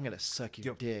 then I'm going to suck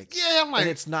your dick. Yeah, I'm like... And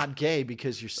it's not gay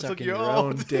because you're sucking your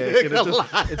own own dick. And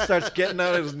a it starts getting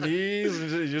on his knees,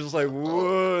 and you're just like,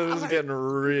 whoa, this is getting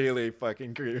really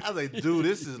fucking creepy. I was like, dude,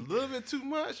 this is a little bit too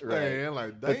much, man.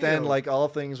 Like, damn. But then, like all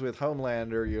things with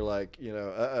Homelander, you're like,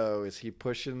 uh-oh, is he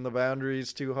pushing the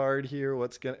boundaries too hard here?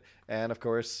 And, of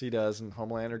course, he does, and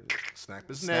Homelander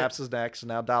snaps his neck, so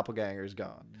now Doppelganger's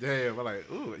gone. Damn, I'm like,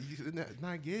 ooh,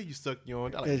 not gay, you suck your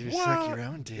own dick. Like, you suck your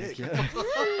own dick, yeah.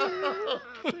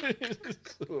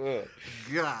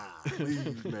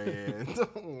 Golly, man.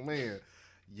 Oh, man.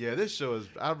 Yeah, this show is,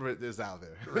 I've read this out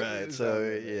there. Right, so,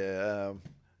 yeah.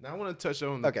 Now, I want to touch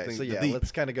on the Deep.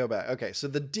 Let's kind of go back. Okay, so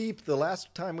the Deep, the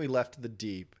last time we left the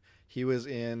Deep, he was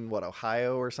in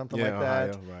Ohio or something like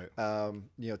that. Ohio,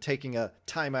 right. Taking a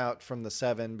timeout from the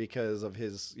Seven because of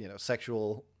his,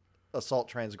 sexual assault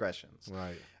transgressions.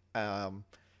 Right.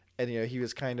 And he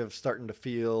was kind of starting to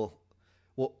feel,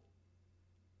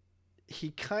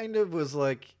 he kind of was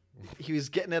like, he was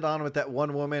getting it on with that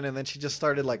one woman, and then she just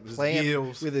started like playing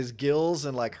with his gills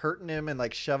and like hurting him and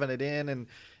like shoving it in, and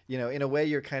in a way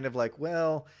you're kind of like,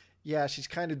 well. Yeah, she's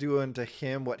kind of doing to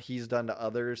him what he's done to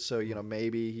others. So,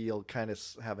 maybe he'll kind of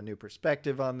have a new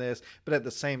perspective on this. But at the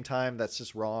same time, that's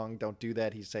just wrong. Don't do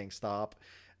that. He's saying stop.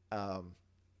 And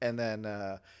then,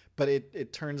 but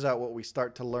it turns out what we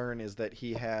start to learn is that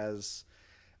he has...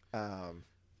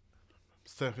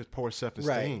 poor self-esteem.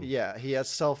 Right, yeah. He has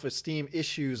self-esteem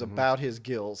issues about his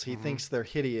gills. He thinks they're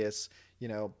hideous.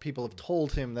 People have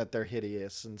told him that they're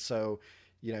hideous. And so...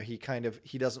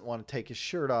 he doesn't want to take his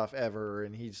shirt off ever,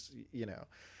 and he's,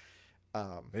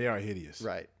 they are hideous,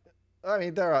 right? I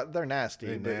mean, they're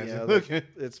nasty, but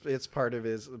it's part of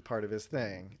his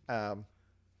thing.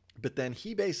 But then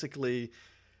he basically,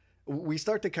 we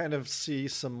start to kind of see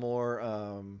some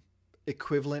more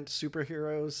equivalent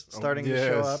superheroes starting to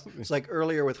show up. It's like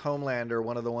earlier with Homelander,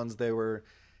 one of the ones they were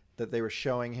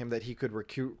showing him that he could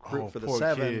recruit for the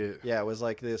Seven. Kid. Yeah, it was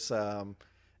like this.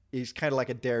 He's kind of like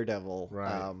a daredevil.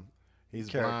 Right. He's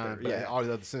character. blind, but all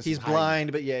the other senses he's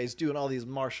blind, but he's doing all these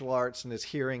martial arts, and his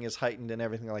hearing is heightened and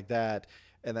everything like that.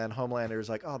 And then Homelander is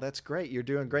like, "Oh, that's great. You're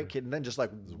doing great, kid." And then just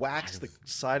like whacks the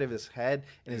side of his head,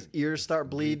 and his ears start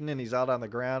bleeding, and he's out on the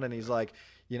ground, and he's like,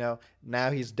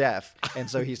 now he's deaf, and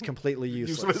so he's completely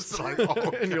useless.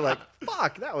 And you're like,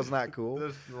 "Fuck, that was not cool."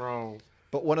 That's wrong.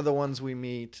 But one of the ones we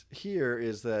meet here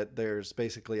is that there's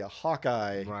basically a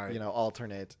Hawkeye,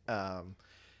 alternate.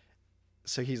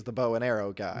 So he's the bow and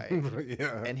arrow guy.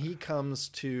 Yeah. And he comes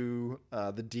to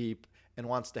the Deep and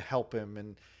wants to help him,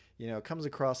 and comes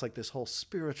across like this whole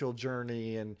spiritual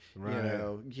journey, and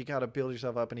you got to build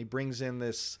yourself up, and he brings in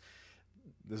this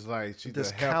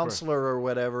counselor or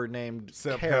whatever named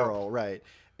Carol, right?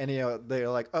 And they're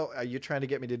like, "Oh, are you trying to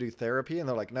get me to do therapy?" And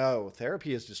they're like, "No,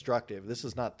 therapy is destructive. This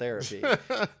is not therapy.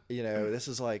 This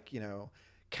is like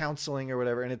counseling or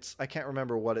whatever." And I can't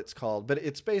remember what it's called, but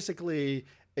it's basically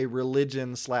a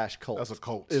religion/cult. That's a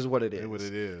cult. Is what it is. Is what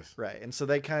it is. Right. And so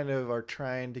they kind of are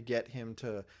trying to get him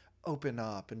to open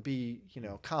up and be,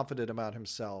 confident about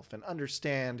himself and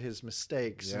understand his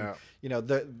mistakes. Yeah.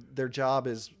 And, their job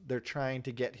is they're trying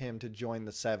to get him to join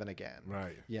the Seven again.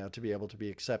 Right. To be able to be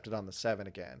accepted on the Seven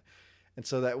again. And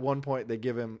so at one point they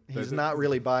give him, he's not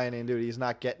really buying into it. He's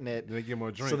not getting it. They give him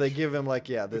a drink. So they give him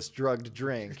this drugged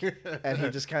drink, and he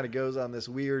just kind of goes on this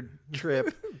weird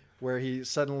trip where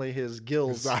his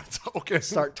gills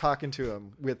start talking to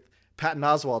him with Patton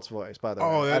Oswalt's voice, by the way.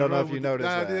 Oh, I don't know if you noticed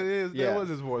that. That was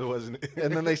his voice, wasn't it?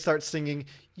 And then they start singing,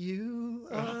 "You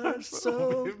are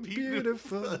so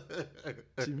beautiful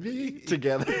to me,"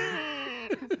 together.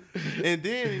 And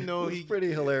then, he's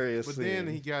pretty hilarious. But then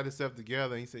he got himself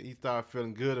together, and he started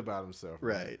feeling good about himself.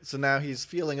 Right. So now he's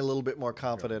feeling a little bit more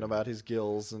confident about his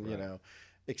gills, and,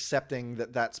 accepting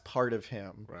that that's part of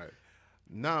him. Right.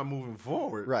 Now moving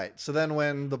forward. Right. So then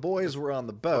when the boys were on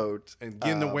the boat and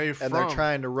getting away from, and they're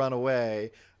trying to run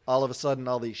away, all of a sudden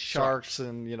all these sharks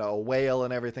and a whale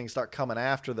and everything start coming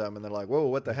after them, and they're like, "Whoa,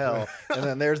 what the hell?" And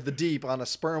then there's the Deep on a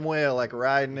sperm whale like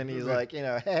riding, and he's like,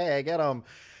 "Hey, get him."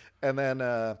 And then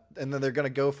they're gonna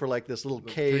go for like this little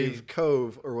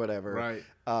cove or whatever, right?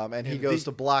 And he goes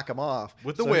to block them off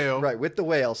with the whale, right? With the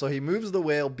whale. So he moves the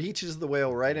whale, beaches the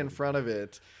whale right in front of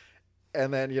it,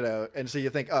 and then and so you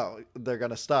think, oh, they're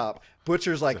gonna stop.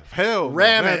 Butcher's like, hell,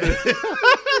 ram it!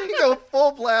 You go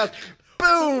full blast,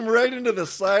 boom, right into the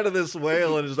side of this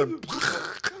whale, and it's like,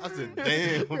 I said,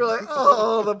 damn. You're like,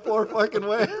 oh, the poor fucking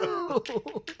whale.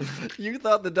 You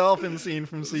thought the dolphin scene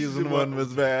from season 1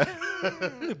 was bad.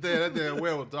 That damn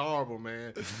whale was horrible,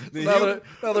 man. Then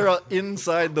Now they're all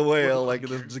inside the whale, like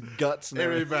there's guts. And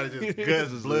everybody just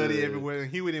guts, Just, bloody everywhere.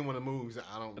 And he didn't want to move. He said,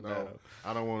 I don't know. No.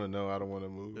 I don't want to know. I don't want to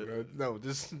move. No,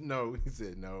 just no. He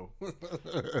said no.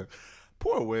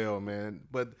 Poor whale, man.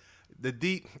 But the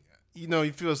deep,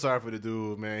 you feel sorry for the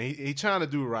dude, man. He trying to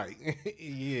do right.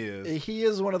 He is. He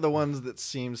is one of the ones that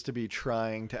seems to be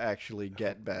trying to actually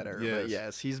get better. Yes. But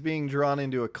yes, he's being drawn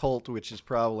into a cult, which is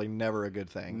probably never a good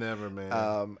thing. Never,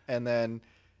 man. And then,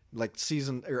 like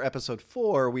episode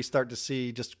 4, we start to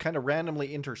see just kind of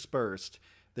randomly interspersed.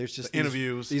 There's just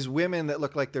interviews. These women that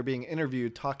look like they're being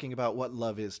interviewed, talking about what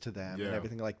love is to them and Yeah.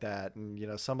 everything like that.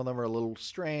 And some of them are a little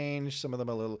strange. Some of them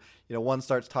are a little. One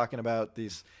starts talking about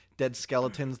these dead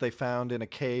skeletons they found in a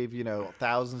cave.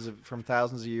 Thousands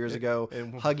of years ago,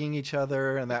 and- hugging each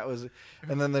other, and that was.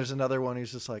 And then there's another one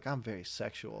who's just like, I'm very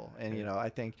sexual, and I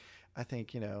think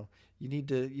you need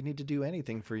to do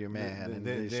anything for your man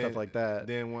and stuff like that.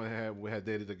 Then we had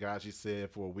dated the guy she said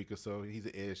for a week or so. He's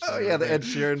an Ed Sheeran. Oh yeah, the fan. Ed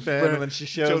Sheeran fan, and then she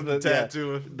shows the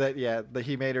tattoo. that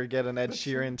he made her get an Ed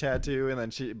Sheeran tattoo, and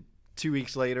then 2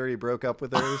 weeks later he broke up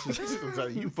with her. It's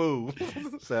like, you fool.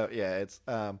 So yeah, it's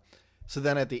so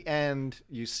then at the end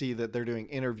you see that they're doing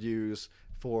interviews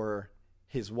for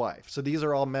his wife. So these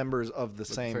are all members of the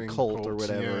same cult or cults,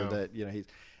 whatever yeah. that he's.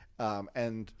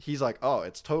 And he's like, oh,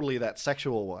 it's totally that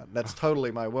sexual one. That's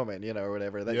totally my woman, or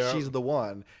whatever. That Yeah. she's the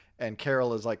one. And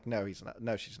Carol is like, no, he's not.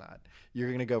 No, she's not. You're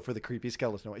going to go for the creepy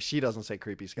skeleton one. She doesn't say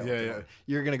creepy skeleton Yeah. one.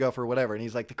 You're going to go for whatever. And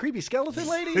he's like, the creepy skeleton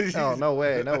lady? Oh, no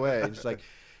way. No way. And she's like,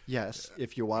 yes,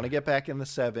 if you want to get back in the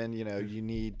 7, you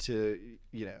need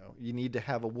to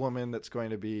have a woman that's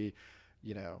going to be,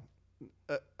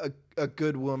 a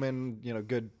good woman,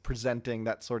 good presenting,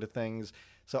 that sort of things.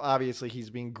 So obviously he's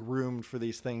being groomed for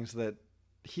these things that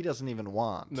he doesn't even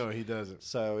want. No, he doesn't.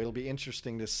 So it'll be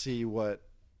interesting to see what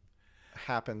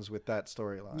happens with that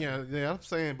storyline. Yeah, I'm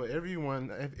saying, but every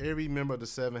member of the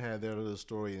 7 had their little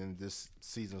story in this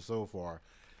season so far,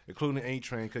 including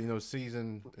A-Train, because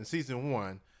in season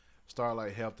 1,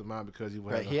 Starlight helped him out because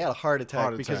he had a heart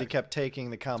attack because he kept taking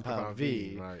the Compound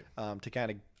V, right. to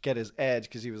kind of get his edge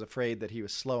because he was afraid that he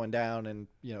was slowing down and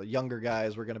younger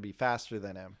guys were going to be faster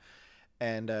than him.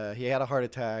 And he had a heart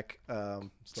attack.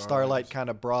 Starlight kind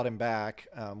of brought him back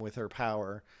with her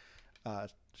power.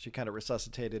 She kind of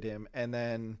resuscitated him. And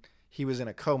then he was in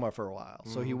a coma for a while.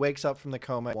 So he wakes up from the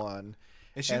coma at 1.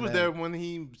 And she was there when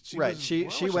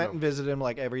she went and visited him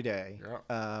like every day.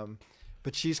 Yeah.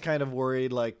 But she's kind of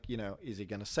worried, like, is he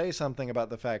going to say something about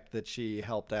the fact that she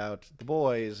helped out the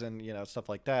boys and, stuff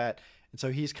like that. And so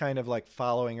he's kind of like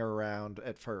following her around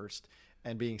at first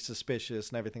and being suspicious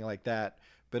and everything like that.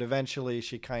 But eventually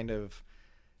she kind of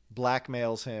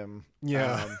blackmails him.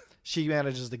 Yeah. She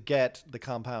manages to get the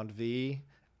Compound V.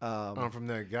 From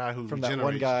that guy who From that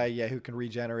one guy, who can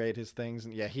regenerate his things.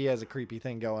 And he has a creepy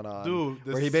thing going on. Dude,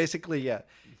 where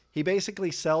he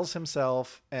basically sells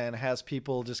himself and has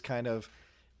people just kind of,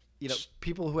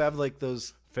 people who have like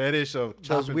those fetish of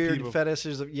those weird people.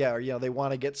 fetishes of, or, they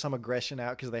want to get some aggression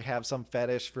out because they have some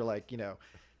fetish for like,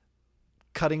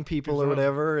 cutting people or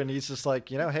whatever, and he's just like,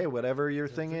 hey, whatever your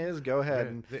thing is, go ahead.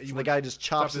 And so the guy just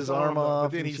chops his arm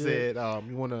off. But then he said,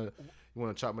 "You want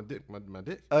to chop my dick, my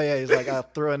dick?" Oh yeah, he's like, "I'll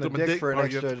throw in a dick for an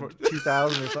extra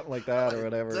 2,000 or something like that, or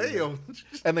whatever." Damn.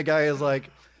 And the guy is like,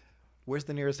 "Where's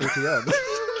the nearest ATM?"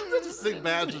 Sick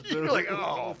bastard, dude. You're like,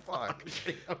 "Oh fuck."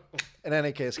 In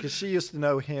any case, because she used to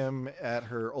know him at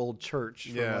her old church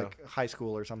from like high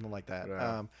school or something like that.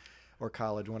 Right. Or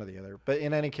college, one or the other. But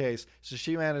in any case, so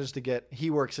she managed to he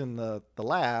works in the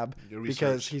lab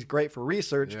because he's great for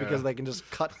research because they can just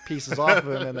cut pieces off of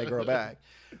him and they grow back.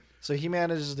 So he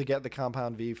manages to get the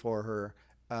Compound V for her.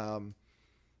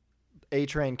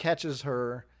 A-Train catches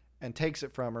her and takes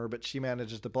it from her, but she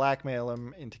manages to blackmail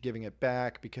him into giving it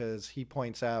back because he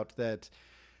points out that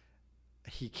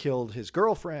he killed his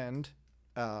girlfriend,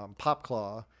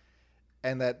 Popclaw,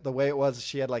 and that the way it was,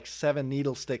 she had like 7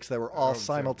 needle sticks that were all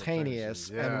simultaneous,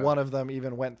 and one of them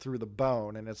even went through the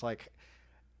bone. And it's like,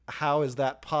 how is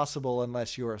that possible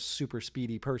unless you're a super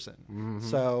speedy person? Mm-hmm.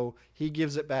 So he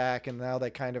gives it back, and now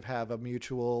they kind of have a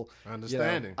mutual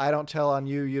understanding. I don't tell on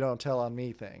you, you don't tell on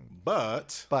me thing.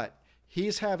 But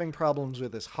he's having problems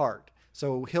with his heart.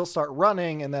 So he'll start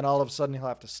running, and then all of a sudden he'll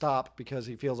have to stop because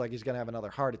he feels like he's going to have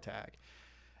another heart attack.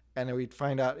 And then we'd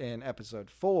find out in episode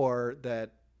 4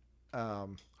 that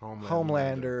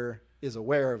Homelander is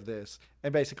aware of this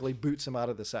and basically boots him out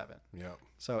of the 7. Yeah.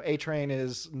 So A-Train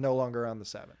is no longer on the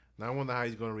 7. Now I wonder how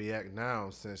he's going to react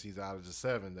now since he's out of the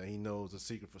 7, that he knows the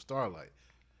secret for Starlight.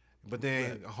 But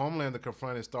then Homelander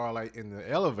confronted Starlight in the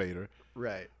elevator.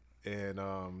 Right. And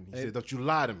he said, "Don't you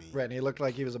lie to me." Right, and he looked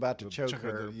like he was about to choke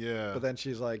her. Yeah. But then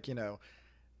she's like,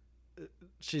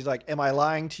 she's like, "Am I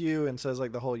lying to you?" And says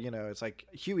like the whole, it's like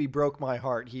Huey broke my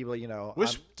heart. He,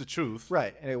 which the truth,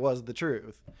 right? And it was the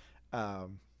truth.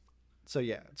 So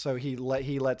he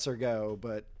lets her go,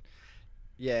 but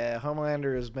yeah,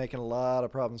 Homelander is making a lot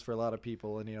of problems for a lot of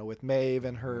people, and with Maeve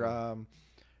and her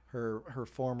her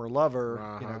former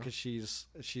lover, because she's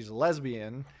a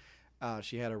lesbian.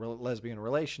 She had a lesbian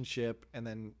relationship, and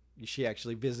then she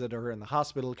actually visited her in the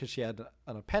hospital because she had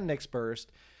an appendix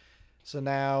burst. So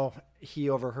now he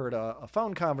overheard a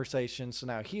phone conversation. So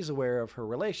now he's aware of her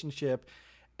relationship,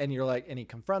 and and he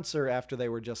confronts her after they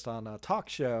were just on a talk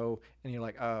show, and you're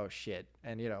like, oh shit.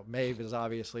 And Maeve is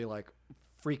obviously like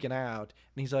freaking out,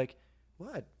 and he's like,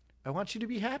 what? I want you to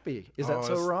be happy. Is that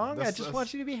so wrong? I just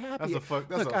want you to be happy.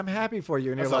 Look, I'm happy for you.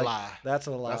 And you're like, lie. That's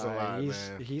a lie. That's a lie, man.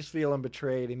 He's feeling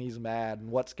betrayed and he's mad. And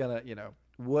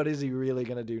what is he really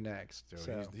gonna do next?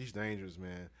 He's dangerous,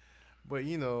 man. But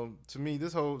to me,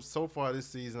 so far this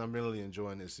season, I'm really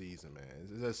enjoying this season, man.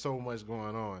 There's so much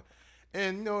going on,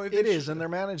 and it is, and they're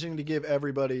managing to give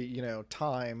everybody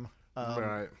time,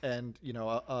 right, and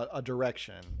a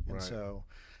direction, and right. So.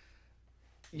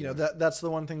 That's the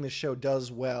one thing this show does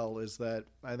well, is that,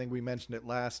 I think we mentioned it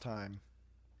last time,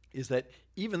 is that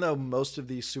even though most of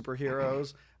these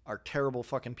superheroes are terrible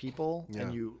fucking people,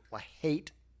 and you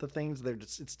hate the things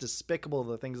it's despicable,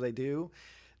 the things they do,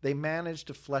 they manage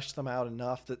to flesh them out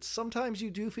enough that sometimes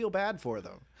you do feel bad for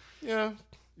them. Yeah,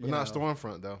 but not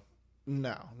Stormfront though.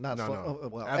 No, not no.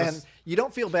 Well, and you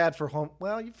don't feel bad for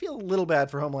you feel a little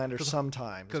bad for Homelander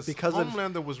sometimes because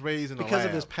Homelander was raised in a because lab.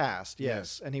 of his past,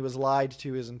 yes, and he was lied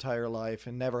to his entire life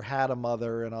and never had a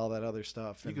mother and all that other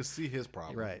stuff. You can see his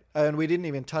problem, right? And we didn't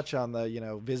even touch on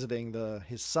the visiting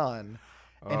his son,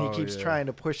 and he keeps trying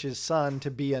to push his son to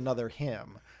be another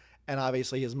him, and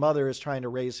obviously his mother is trying to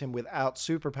raise him without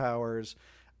superpowers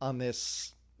on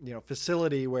this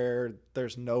facility where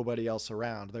there's nobody else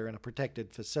around. They're in a protected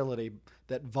facility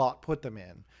that Vought put them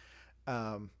in.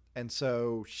 And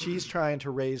so she's trying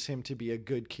to raise him to be a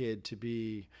good kid, to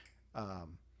be,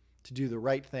 to do the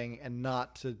right thing and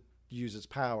not to use his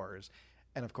powers.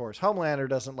 And of course, Homelander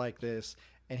doesn't like this.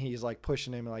 And he's like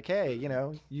pushing him like, hey,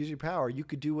 use your power. You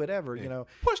could do whatever,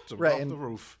 Pushed him off the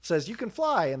roof. Says you can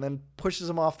fly, and then pushes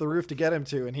him off the roof to get him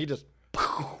to. And he just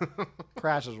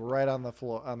crashes right on the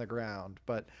floor, on the ground.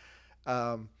 But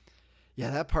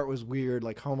that part was weird,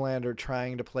 like Homelander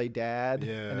trying to play dad,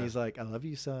 and he's like, I love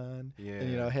you, son,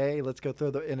 and hey, let's go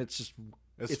throw and it's just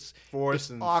it's forced,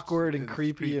 and awkward and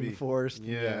creepy and forced.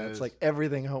 It's like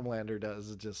everything Homelander does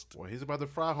is just. Well, he's about to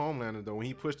fry Homelander though. When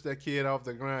he pushed that kid off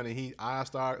the ground and his eyes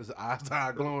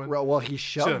started glowing. Well, he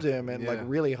shoved him and like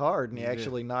really hard, and he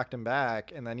actually knocked him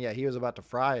back. And then he was about to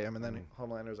fry him, and then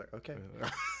Homelander's like, okay,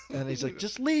 and he's like,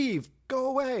 just leave, go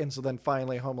away. And so then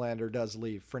finally Homelander does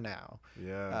leave for now.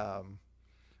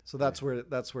 So that's where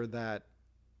that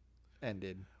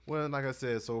ended. Well, like I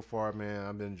said, so far, man,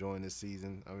 I've been enjoying this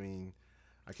season. I mean,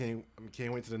 I can't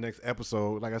wait to the next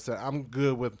episode. Like I said, I'm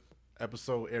good with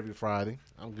episode every Friday.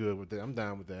 I'm good with that. I'm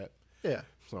down with that. Yeah.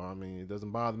 So I mean, it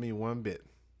doesn't bother me one bit.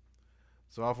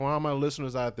 So for all my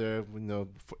listeners out there,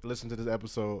 listen to this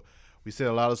episode. We said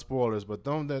a lot of spoilers, but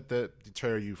don't let that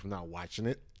deter you from not watching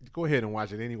it. Go ahead and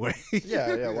watch it anyway. Watch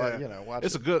it.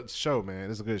 It's a good show, man.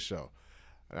 It's a good show.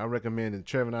 I recommend it.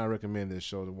 Trevor and I recommend this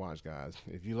show to watch, guys.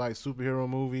 If you like superhero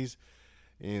movies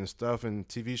and stuff and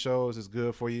TV shows, it's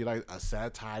good for you. Like a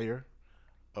satire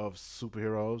of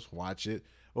superheroes, watch it.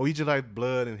 Or you just like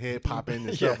blood and head popping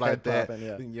and stuff like that.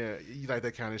 You like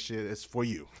that kind of shit. It's for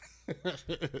you.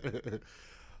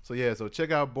 So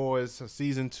check out Boys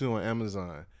season 2 on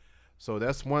Amazon. So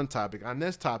that's one topic. Our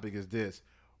next topic is this.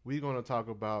 We're going to talk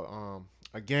about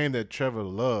a game that Trevor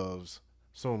loves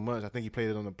so much. I think he played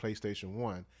it on the PlayStation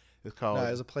 1. It's called... No,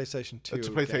 it's a PlayStation 2. It's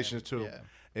a PlayStation 2. Yeah.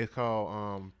 It's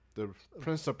called the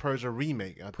Prince of Persia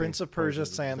remake. Prince of Persia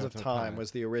Sands of Time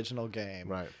was the original game.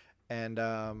 Right. And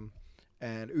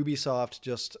Ubisoft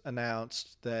just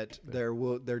announced that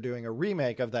they're doing a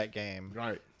remake of that game.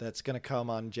 Right. That's going to come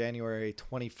on January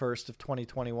 21st of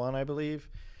 2021, I believe.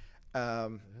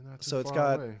 So it's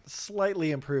got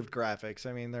slightly improved graphics.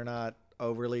 I mean, they're not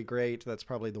overly great. That's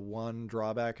probably the one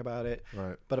drawback about it.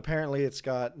 Right. But apparently it's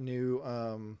got new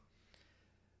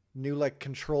like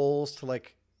controls to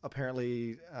like,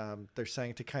 apparently they're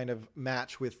saying to kind of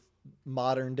match with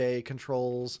modern day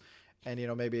controls, and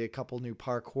maybe a couple new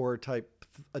parkour type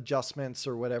adjustments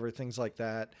or whatever, things like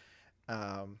that.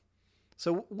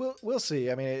 So we'll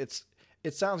see. I mean,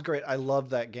 it sounds great. I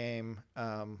loved that game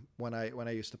when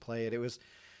I used to play it. It was,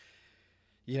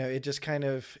 it just kind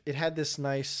of, it had this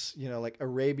nice, like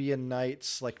Arabian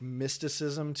Nights, like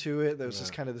mysticism to it. There was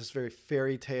just kind of this very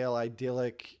fairy tale,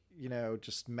 idyllic,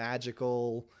 just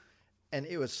magical. And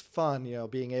it was fun,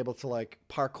 being able to like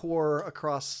parkour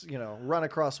across, run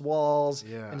across walls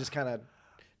and just kind of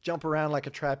jump around like a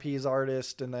trapeze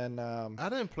artist, and then I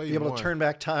didn't play be able one. to turn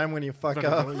back time when you fuck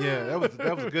up. Yeah, that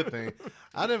was a good thing.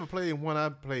 I never played one. I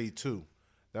played two.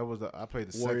 I played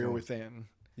the Warrior second one. Within.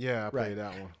 Yeah, I played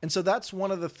that one. And so that's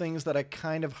one of the things that I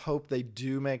kind of hope they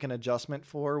do make an adjustment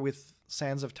for with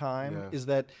Sands of Time is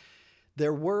that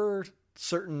there were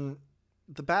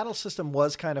the battle system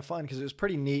was kind of fun because it was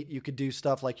pretty neat. You could do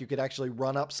stuff like you could actually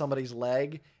run up somebody's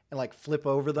leg and like flip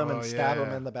over them and stab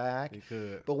them in the back. You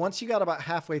could. But once you got about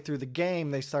halfway through the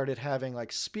game, they started having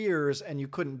like spears and you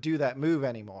couldn't do that move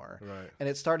anymore. Right. And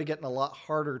it started getting a lot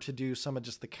harder to do some of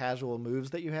just the casual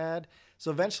moves that you had.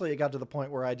 So eventually it got to the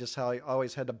point where I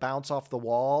always had to bounce off the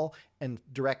wall and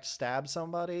direct stab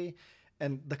somebody.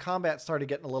 And the combat started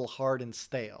getting a little hard and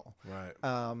stale.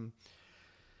 Right.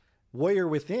 Warrior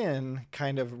Within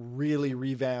kind of really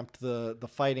revamped the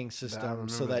fighting system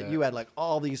so that you had like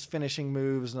all these finishing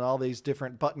moves and all these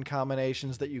different button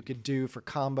combinations that you could do for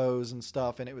combos and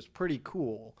stuff, and it was pretty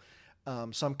cool.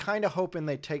 So I'm kind of hoping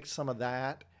they take some of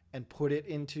that and put it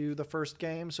into the first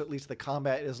game, so at least the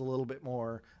combat is a little bit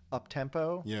more up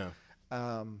tempo. Yeah.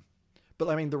 But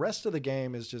I mean, the rest of the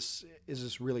game is just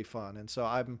really fun, and so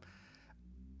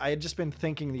I had just been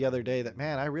thinking the other day that,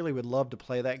 man, I really would love to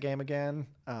play that game again.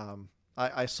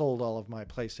 I sold all of my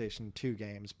PlayStation 2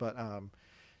 games, but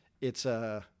it's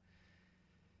and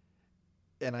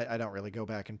I don't really go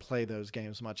back and play those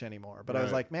games much anymore. But I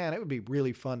was like, man, it would be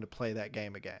really fun to play that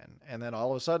game again. And then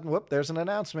all of a sudden, whoop, there's an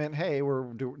announcement. Hey, we're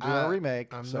doing a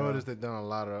remake. I've noticed they've done a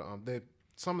lot of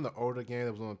some of the older games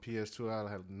that was on PS2. I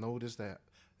have noticed that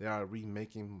they are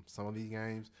remaking some of these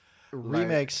games.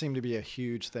 Remakes seem to be a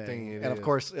huge thing. And of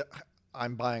course,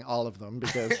 I'm buying all of them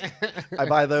because I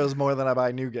buy those more than I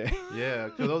buy new games. Yeah,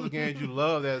 because those are games you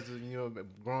loved as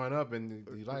growing up and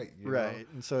you like. Right.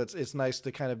 And so it's nice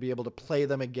to kind of be able to play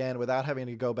them again without having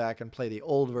to go back and play the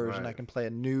old version. I can play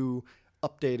a new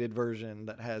updated version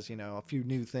that has, a few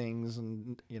new things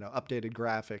and, updated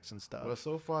graphics and stuff. Well,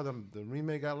 so far, the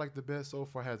remake I like the best so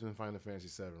far has been Final Fantasy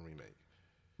VII Remake.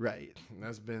 Right. And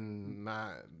that's been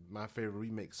my favorite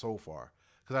remake so far.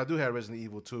 Because I do have Resident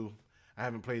Evil 2. I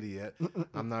haven't played it yet.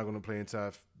 I'm not going to play until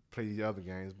I play the other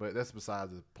games, but that's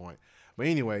besides the point. But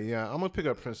anyway, yeah, I'm going to pick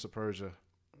up Prince of Persia,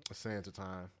 Sands of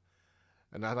Time.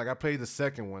 And I played the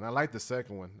second one. I like the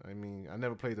second one. I mean, I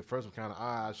never played the first one. Kind of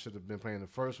I should have been playing the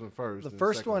first one first. The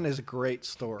first one is a great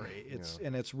story.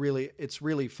 It's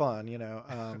really fun.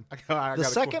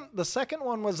 The second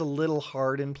one was a little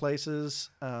hard in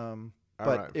places.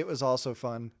 But it was also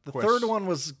fun. The third one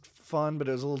was fun, but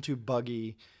it was a little too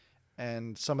buggy.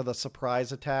 And some of the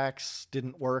surprise attacks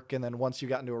didn't work. And then once you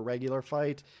got into a regular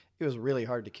fight, it was really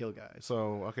hard to kill guys.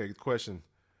 So, question.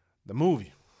 The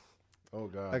movie. Oh,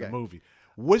 God. Okay. The movie.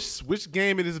 Which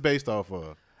game it is based off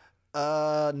of?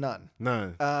 None.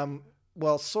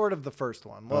 Well, sort of the first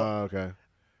one. Well, okay.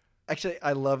 Actually,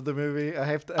 I love the movie. I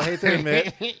hate to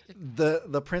admit,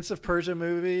 the Prince of Persia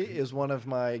movie is one of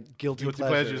my guilty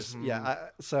pleasures. Yeah,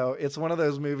 so it's one of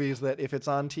those movies that if it's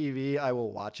on TV, I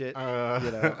will watch it.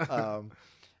 And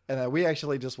we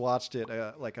actually just watched it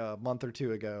like a month or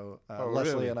two ago.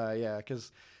 Leslie really? And I,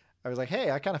 because I was like,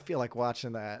 hey, I kind of feel like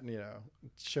watching that, and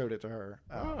showed it to her.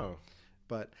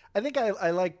 But I think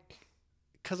I like.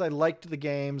 Because I liked the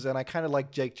games, and I kind of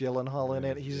like Jake Gyllenhaal in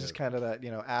it. He's just kind of that,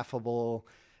 affable.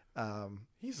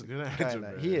 He's a good actor,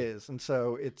 man. He is, and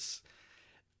so it's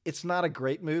not a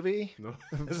great movie, No,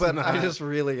 but I just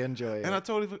really enjoy it. And I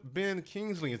told you Ben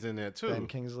Kingsley is in there too. Ben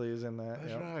Kingsley is in that.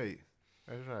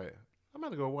 That's right. I'm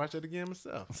about to go watch it again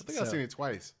myself. I think I've seen it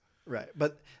twice. Right,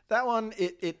 but that one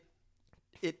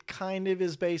it kind of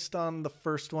is based on the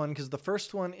first one because the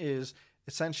first one is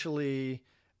essentially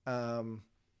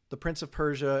the Prince of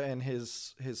Persia and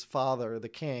his father, the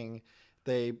king.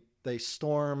 They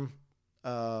storm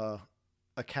a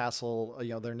castle,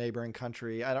 their neighboring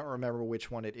country. I don't remember which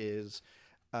one it is.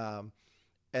 And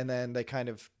then they kind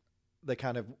of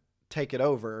take it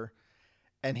over,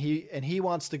 and he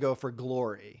wants to go for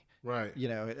glory. Right.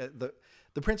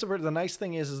 The Prince of Persia, the nice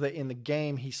thing is that in the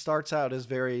game he starts out as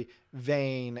very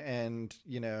vain and,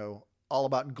 all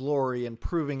about glory and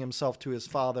proving himself to his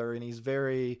father, and he's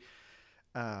very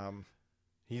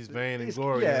he's vain and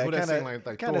glorious. Yeah,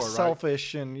 kind of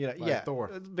selfish, right? and Thor.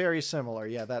 very similar.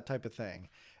 Yeah, that type of thing.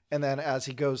 And then as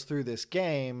he goes through this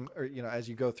game, or as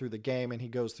you go through the game and he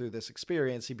goes through this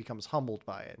experience, he becomes humbled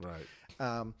by it.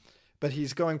 Right. But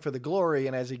he's going for the glory,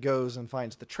 and as he goes and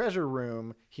finds the treasure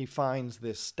room, he finds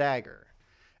this dagger.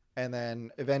 And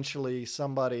then eventually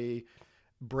somebody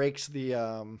breaks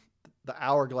the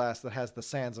hourglass that has the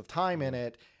sands of time in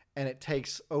it, and it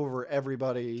takes over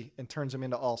everybody and turns them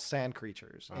into all sand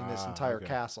creatures in this entire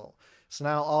castle. So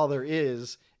now all there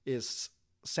is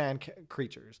sand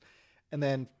creatures. And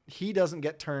then he doesn't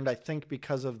get turned, I think,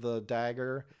 because of the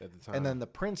dagger. At the time. And then the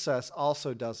princess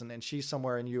also doesn't, and she's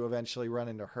somewhere, and you eventually run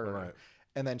into her. Right.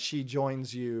 And then she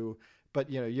joins you, but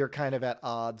you're kind of at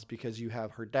odds because you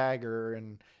have her dagger,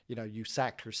 and you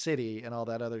sacked her city and all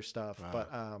that other stuff.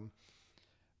 Wow.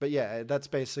 But yeah, that's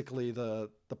basically the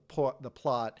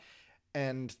plot.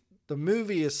 And the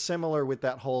movie is similar with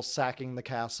that whole sacking the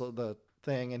castle, the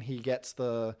thing, and he gets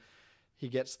the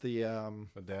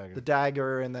dagger. the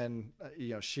dagger, and then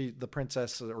the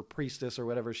princess or priestess or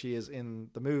whatever she is in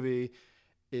the movie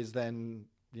is then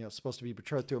supposed to be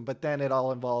betrothed to him. But then it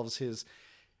all involves his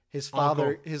father.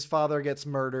 Uncle. His father gets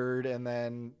murdered, and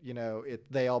then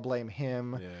they all blame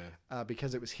him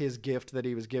because it was his gift that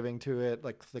he was giving to it,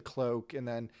 like the cloak. And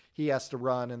then he has to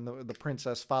run, and the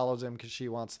princess follows him because she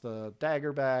wants the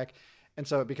dagger back. And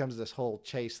so it becomes this whole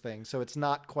chase thing. So it's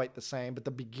not quite the same, but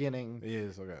the beginning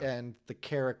and the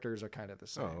characters are kind of the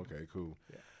same. Oh, okay, cool.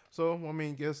 Yeah. So, I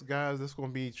mean, guys, this is going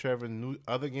to be Trevor's new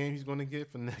other game he's going to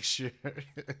get for next year.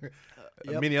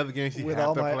 Many other games he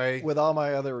have to play. With all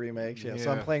my other remakes, yeah. So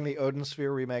I'm playing the Odin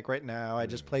Sphere remake right now. I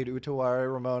just played Utawari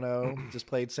Ramono. Just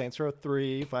played Saints Row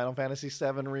 3, Final Fantasy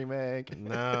 7 remake.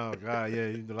 No, God, yeah,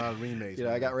 you did a lot of remakes.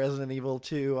 I got Resident Evil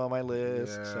 2 on my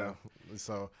list. Yeah,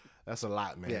 so that's a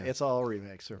lot, man. Yeah, it's all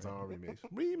remakes. It's all remakes.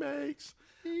 Remakes.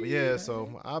 But yeah,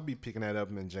 so I'll be picking that up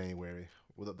in January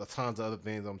with the tons of other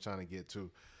things I'm trying to get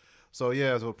to. So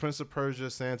yeah, so Prince of Persia,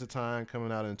 Sands of Time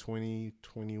coming out in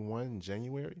 2021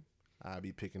 January. I'll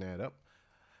be picking that up.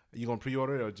 You gonna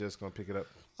pre-order it or just gonna pick it up?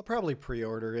 I'll probably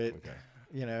pre-order it. Okay.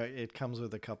 It comes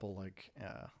with a couple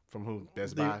from who?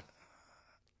 Best Buy.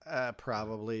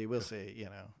 Probably we'll see.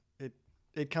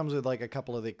 It comes with like a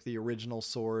couple of the original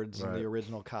swords and the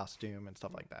original costume and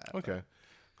stuff like that. Okay,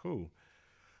 cool.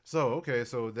 So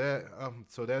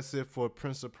that's it for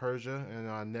Prince of Persia, and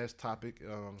our next topic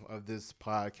of this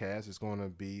podcast is going to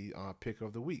be our pick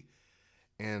of the week.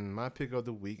 And my pick of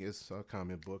the week is a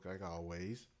comic book, like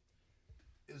always.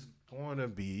 It's going to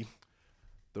be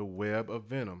The Web of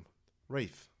Venom,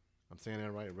 Wraith. I'm saying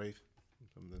that right, Wraith?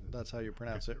 That's how you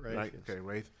pronounce it, right? Right. Okay,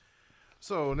 Wraith.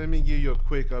 So let me give you a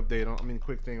quick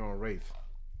quick thing on Wraith.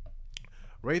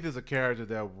 Wraith is a character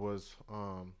that was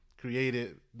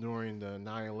created during the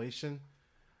Annihilation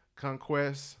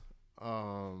Conquest,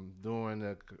 during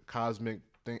the cosmic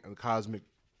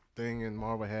thing in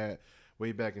Marvel had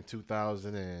way back in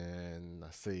 2000 and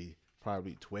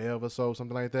probably 12 or so,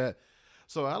 something like that.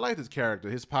 So I like this character.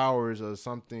 His powers are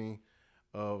something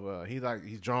of he's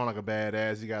drawn like a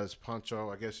badass. He got his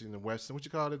poncho, I guess in the Western. What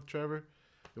you call it, Trevor?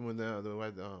 When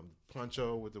the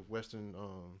poncho with the Western.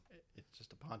 It's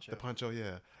just a poncho. The poncho,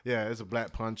 yeah. Yeah, it's a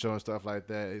black poncho and stuff like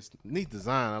that. It's neat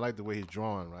design. I like the way he's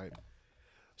drawn, right?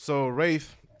 So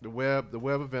Wraith, the web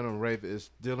of Venom Wraith is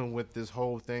dealing with this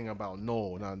whole thing about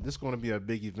Null. Now, this is going to be a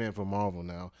big event for Marvel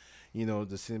now. The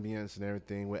symbionts and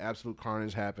everything with absolute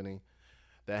carnage happening.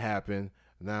 That happened.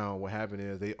 Now, what happened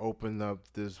is they opened up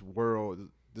this world,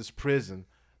 this prison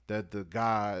that the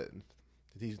god,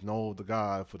 he's Null, the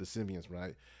god for the symbionts,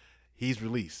 right? He's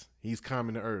released. He's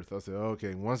coming to Earth. I said,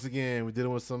 okay, once again, we're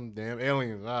dealing with some damn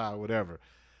aliens, whatever.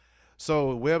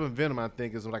 So Web and Venom, I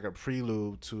think, is like a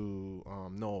prelude to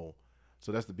Null.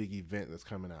 So that's the big event that's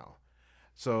coming out.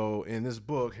 So in this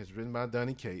book, it's written by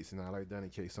Donny Cates, and I like Donny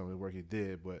Cates, some of the work he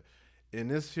did. But in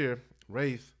this here,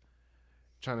 Wraith,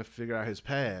 trying to figure out his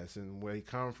past and where he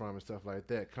come from and stuff like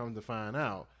that, come to find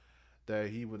out that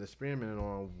he was experimenting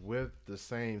on with the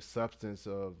same substance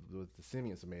of what the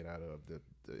symbionts are made out of.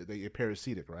 They're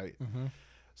parasitic, right? Mm-hmm.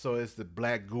 So it's the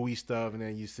black gooey stuff, and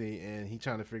then you see, and he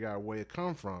trying to figure out where it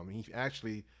come from. He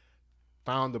actually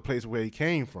found the place where he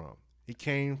came from. He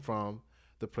came from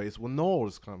the place where Null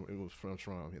was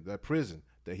from, that prison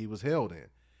that he was held in.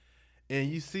 And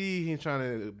you see him trying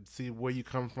to see where you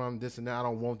come from, this and that. I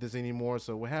don't want this anymore.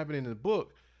 So what happened in the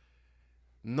book,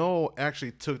 Null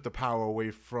actually took the power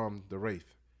away from the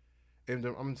Wraith. And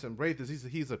I'm saying Wraith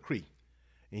he's a Kree,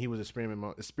 and he was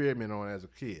experimenting on as a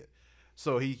kid.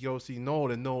 So he goes see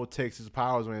Null, and Null takes his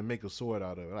powers away and make a sword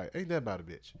out of it. Like, ain't that about a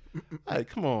bitch? Like,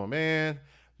 come on, man.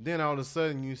 Then all of a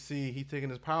sudden you see he taking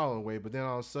his power away, but then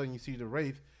all of a sudden you see the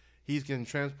Wraith, he's getting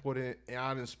transported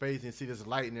out in space and see this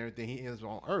light and everything. He ends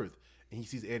on Earth, and he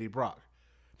sees Eddie Brock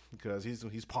because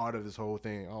he's part of this whole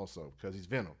thing also because he's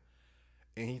Venom,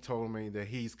 and he told me that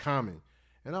he's coming,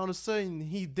 and all of a sudden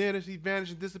he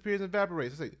vanishes, disappears, and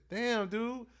evaporates. I say, damn,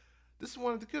 dude. This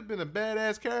one could have been a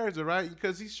badass character, right?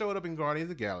 Because he showed up in Guardians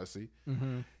of the Galaxy.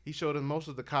 Mm-hmm. He showed up in most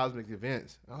of the cosmic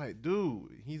events. I'm like, dude,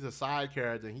 he's a side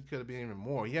character. He could have been even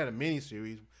more. He had a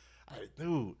miniseries. I'm like,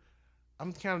 dude,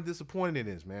 I'm kind of disappointed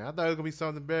in this, man. I thought it was going to be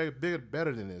something bigger,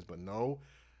 better than this. But no,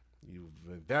 you've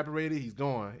evaporated. He's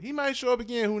gone. He might show up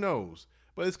again. Who knows?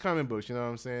 But it's comic books, you know what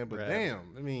I'm saying? But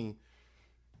damn, I mean,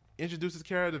 introduce his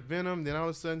character, Venom, then all of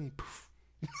a sudden, he poof.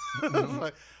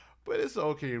 Like, but it's an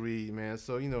okay read, man.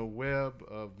 So, Web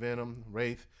of Venom,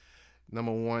 Wraith,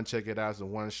 #1, check it out. It's a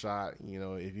one shot.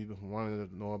 If you wanted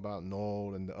to know about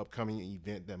Noel and the upcoming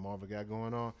event that Marvel got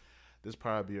going on, this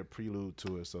probably be a prelude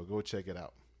to it. So go check it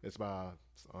out. It's by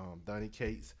Donny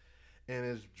Cates, and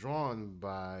it's drawn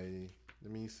by,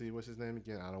 let me see, what's his name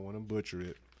again? I don't want to butcher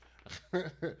it.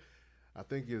 I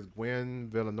think it's Gwen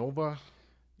Villanova.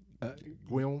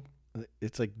 Gwen.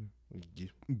 It's like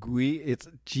it's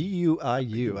Guiu.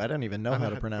 I don't even know how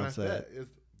to pronounce that. It's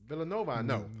Villanova, I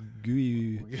know.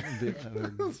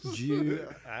 I'm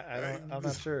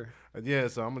not sure. Yeah,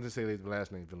 so I'm gonna just say the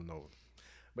last name Villanova.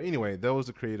 But anyway, that was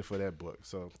the creator for that book.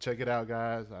 So check it out,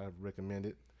 guys. I recommend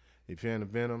it. If you're fan of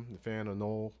Venom, the fan of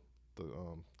Noel, the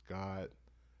God,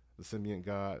 the symbiont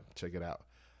God, check it out.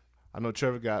 I know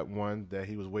Trevor got one that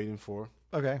he was waiting for.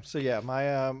 Okay, so yeah,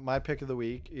 my pick of the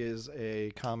week is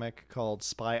a comic called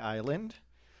Spy Island,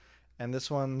 and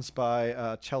this one's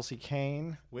by Chelsea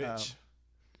Kane. Which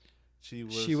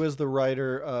she was the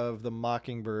writer of the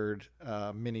Mockingbird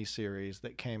miniseries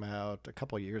that came out a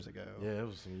couple years ago. Yeah, it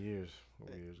was some years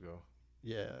ago.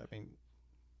 Yeah, I mean,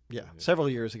 several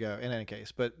years ago. In any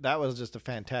case, but that was just a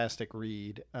fantastic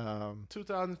read.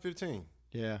 2015.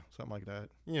 Yeah, something like that.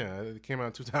 Yeah, it came out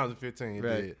in 2015. It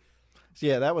right. did. So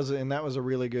yeah, that was a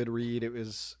really good read.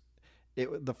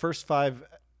 The first 5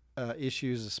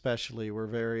 issues especially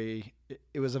were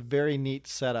it was a very neat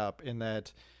setup in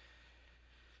that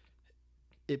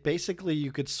it basically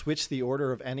you could switch the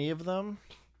order of any of them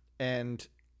and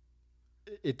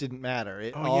it didn't matter.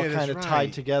 It all kind of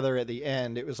tied together at the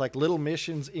end. It was like little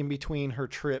missions in between her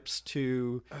trips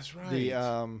to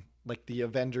the like the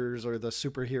Avengers or the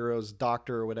superheroes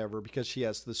doctor or whatever, because she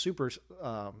has the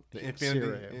the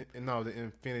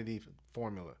Infinity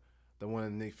formula, the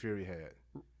one Nick Fury had.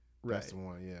 Right. That's the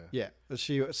one, yeah. Yeah.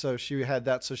 She had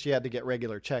that, so she had to get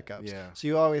regular checkups. Yeah. So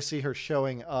you always see her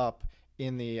showing up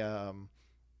in the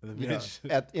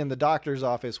in the doctor's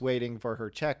office waiting for her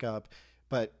checkup,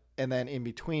 and then in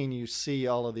between you see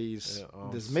all of these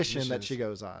this mission that she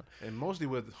goes on, and mostly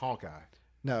with Hawkeye.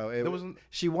 No, it wasn't.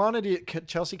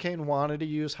 Chelsea Kane wanted to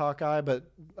use Hawkeye,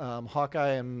 but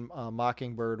Hawkeye and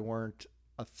Mockingbird weren't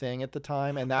a thing at the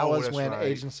time, and that was when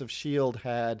Agents of S.H.I.E.L.D.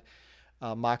 had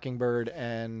Mockingbird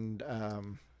and.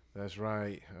 That's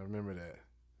right. I remember that.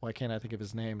 Why can't I think of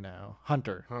his name now?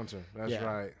 Hunter. That's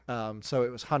right. So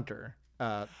it was Hunter.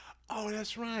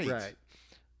 That's right.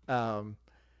 Right.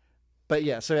 But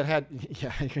yeah, so it had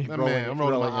I'm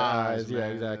rolling my eyes. Yeah,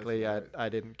 exactly. I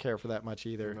didn't care for that much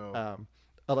either. No.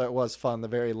 Although it was fun. The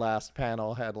very last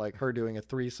panel had like her doing a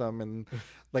threesome and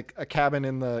like a cabin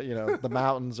in the the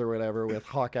mountains or whatever with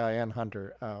Hawkeye and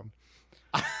Hunter.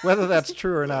 Whether that's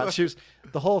true or not,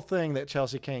 the whole thing that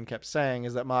Chelsea Kane kept saying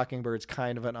is that Mockingbird's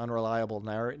kind of an unreliable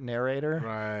narrator.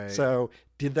 Right. So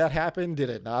did that happen? Did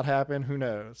it not happen? Who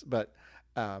knows? But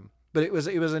it was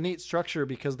a neat structure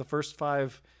because the first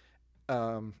 5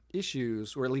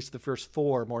 issues, or at least the first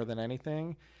 4 more than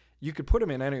anything, you could put them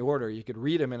in any order. You could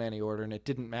read them in any order, and it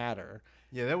didn't matter.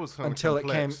 Yeah, that was until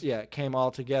complex. it came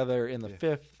all together in the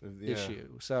 5th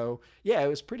issue. So yeah, it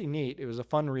was pretty neat. It was a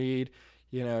fun read.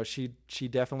 She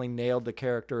definitely nailed the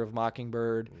character of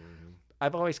Mockingbird. Mm-hmm.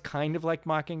 I've always kind of liked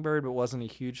Mockingbird, but wasn't a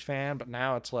huge fan. But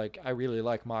now it's like I really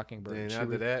like Mockingbird. And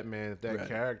after that, man,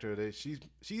 character, she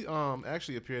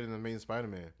actually appeared in the Amazing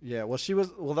Spider-Man. Yeah, that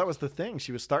was the thing.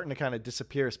 She was starting to kind of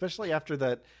disappear, especially after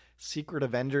that Secret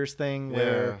Avengers thing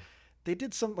where they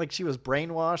did some, like, she was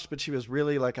brainwashed, but she was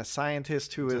really like a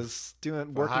scientist who was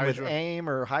working with AIM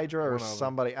or Hydra or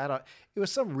somebody. It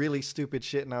was some really stupid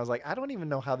shit, and I was like, I don't even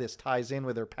know how this ties in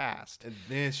with her past. And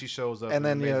then she shows up, and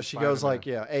then she goes like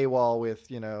AWOL with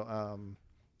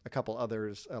a couple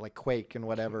others like Quake and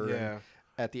whatever.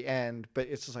 At the end, but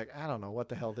it's just like, I don't know what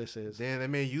the hell this is. Then they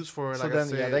made use for it. So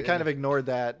they kind of ignored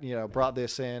that, brought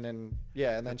this in, and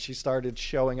then she started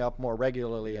showing up more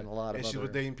regularly in a lot of. And she other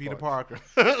was dating Peter books.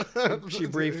 Parker. She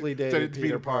briefly dated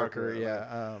Peter Parker.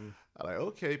 Yeah. I'm like,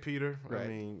 okay, Peter. Right. I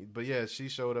mean, but yeah, she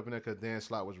showed up in there because Dan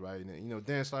Slott was writing it. You know,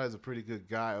 Dan Slott is a pretty good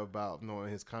guy about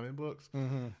knowing his comic books,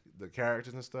 the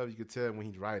characters and stuff. You could tell when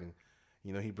he's writing.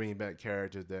 You know, he brings back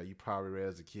characters that you probably read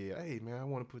as a kid. Hey, man, I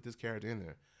want to put this character in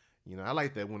there. You know, I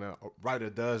like that when a writer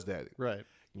does that. Right.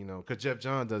 You know, because Jeff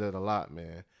Johns does that a lot,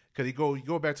 man. Because you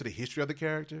go back to the history of the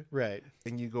character, Right.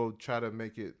 and you go try to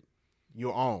make it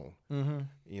your own. Mm-hmm.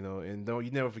 You know, and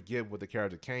you never forget what the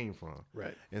character came from.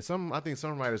 Right. And I think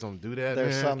some writers don't do that.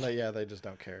 There's man. some that they just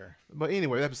don't care. But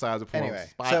anyway, that's besides the point. Anyway,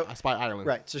 Spy Island.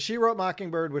 Right. So she wrote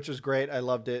Mockingbird, which was great. I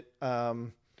loved it.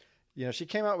 You know, she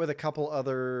came out with a couple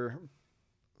other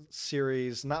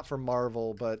series, not for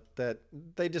Marvel, but that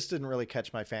they just didn't really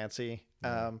catch my fancy.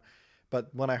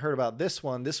 But when I heard about this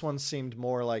one seemed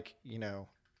more like, you know,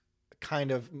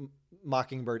 kind of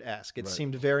Mockingbird-esque. It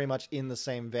seemed very much in the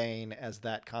same vein as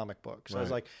that comic book. So I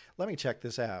was like, let me check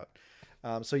this out.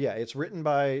 So yeah, it's written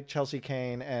by Chelsea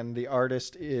Kane, and the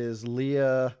artist is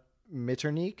Leah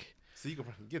Mitternick. So you can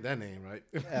get that name right.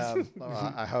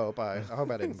 I hope I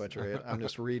didn't butcher it. I'm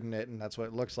just reading it, and that's what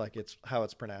it looks like. It's how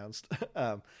it's pronounced.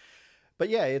 But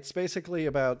yeah, it's basically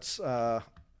about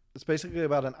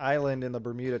an island in the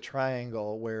Bermuda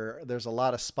Triangle where there's a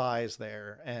lot of spies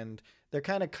there, and they're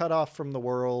kind of cut off from the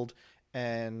world.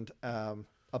 And a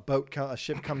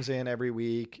ship comes in every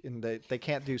week, and they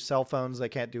can't do cell phones, they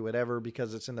can't do whatever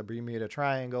because it's in the Bermuda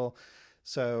Triangle.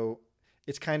 So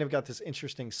it's kind of got this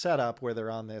interesting setup where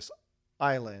they're on this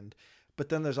island. But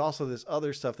then there's also this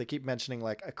other stuff they keep mentioning,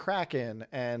 like a kraken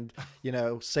and, you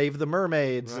know, save the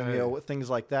mermaids and, you know, things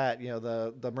like that, you know,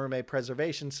 the Mermaid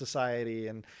Preservation Society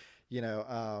and, you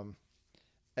know,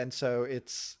 and so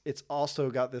it's also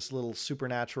got this little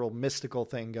supernatural mystical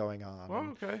thing going on.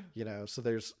 Oh, okay. You know, so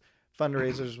there's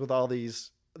fundraisers with all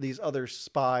these other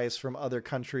spies from other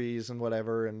countries and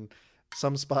whatever, and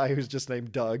some spy who's just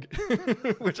named Doug,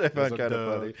 which I found kind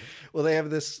of funny. Well, they have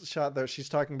this shot there. She's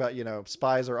talking about, you know,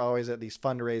 spies are always at these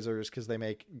fundraisers because they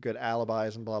make good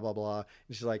alibis and blah, blah, blah.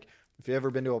 And she's like, if you've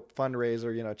ever been to a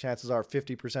fundraiser, you know, chances are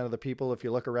 50% of the people, if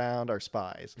you look around, are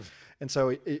spies. And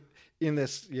so in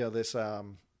this, you know,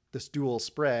 this dual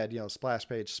spread, you know, splash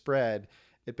page spread,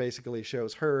 it basically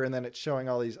shows her, and then it's showing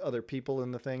all these other people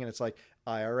in the thing. And it's like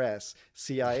IRS,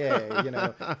 CIA, you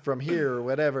know, from here or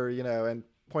whatever, you know, and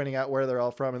pointing out where they're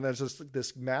all from. And there's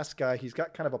this masked guy. He's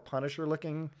got kind of a Punisher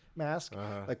looking mask,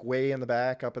 like way in the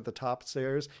back up at the top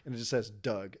stairs. And it just says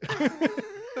Doug.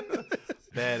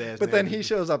 Badass. But then he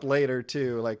shows up later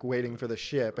too, like waiting for the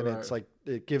ship. And it's like,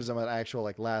 it gives him an actual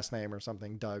like last name or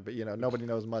something, Doug. But you know, nobody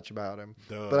knows much about him.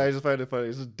 Doug. But I just find it funny.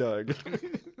 It's just Doug.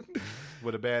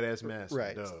 With a badass mask.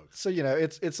 Right. Doug. So, you know,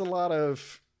 it's a lot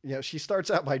of, you know, she starts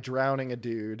out by drowning a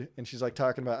dude, and she's like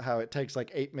talking about how it takes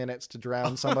like 8 minutes to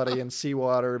drown somebody in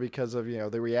seawater because of, you know,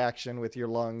 the reaction with your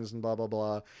lungs and blah, blah,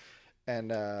 blah.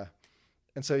 And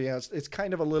so, you know, it's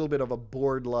kind of a little bit of a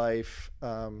bored life,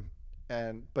 but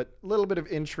a little bit of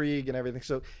intrigue and everything.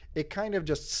 So it kind of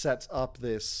just sets up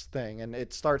this thing. And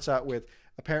it starts out with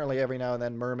apparently every now and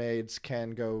then mermaids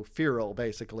can go feral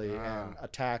basically and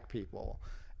attack people.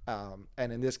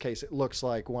 And in this case, it looks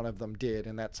like one of them did,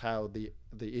 and that's how the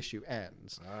issue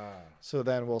ends. So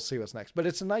then we'll see what's next. But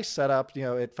it's a nice setup. You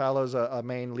know, it follows a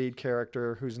main lead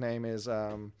character whose name is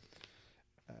what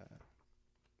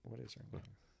is her name?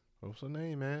 What's her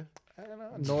name, man? I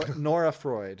don't know. Nora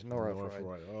Freud. Nora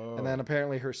Freud. Oh. And then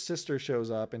apparently her sister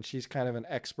shows up, and she's kind of an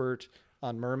expert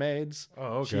on mermaids.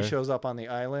 Oh, okay. She shows up on the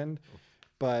island,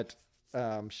 but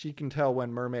she can tell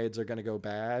when mermaids are going to go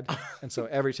bad, and so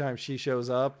every time she shows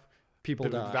up, people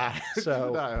die.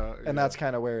 So, and that's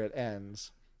kind of where it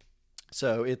ends.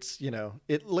 So it's, you know,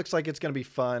 it looks like it's going to be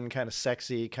fun, kind of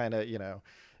sexy, kind of, you know,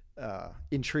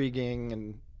 intriguing,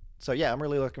 and so yeah, I'm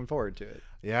really looking forward to it.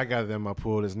 Yeah, I got it in my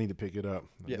pool. Just need to pick it up.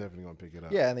 I'm definitely gonna pick it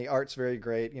up. Yeah, and the art's very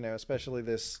great. You know, especially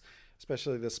this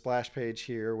splash page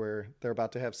here where they're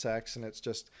about to have sex, and it's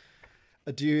just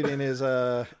a dude in his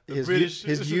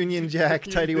Union Jack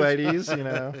tighty whities, you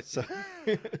know. So.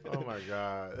 Oh my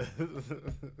God.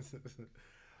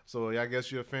 So yeah, I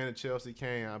guess you're a fan of Chelsea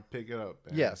Kane. I'll pick it up.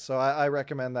 Man. Yeah, so I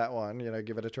recommend that one. You know,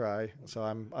 give it a try. So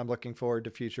I'm looking forward to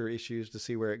future issues to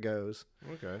see where it goes.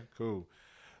 Okay, cool.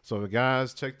 So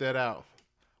guys, check that out.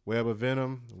 Web of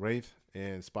Venom, Wraith,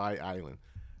 and Spy Island.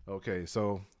 Okay,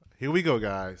 so here we go,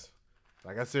 guys.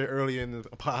 Like I said earlier in the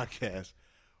podcast,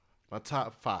 my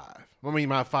top five.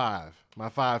 My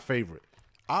five favorite.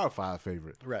 Our five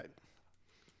favorite. Right.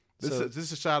 This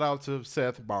is a shout out to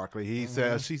Seth Barkley. He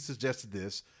said she suggested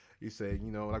this. He said,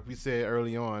 you know, like we said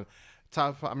early on,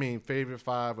 favorite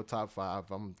five or top five.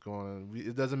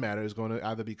 It doesn't matter. It's going to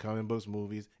either be comic books,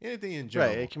 movies, anything in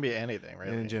general. Right. It can be anything, right?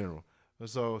 In general.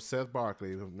 So Seth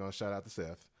Barkley, shout out to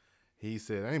Seth. He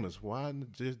said, Amos, why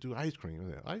not just do ice cream?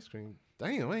 I said, ice cream?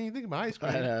 Damn, I ain't thinking about ice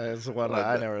cream. I know, it's one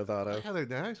I never thought of. I like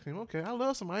that ice cream. Okay, I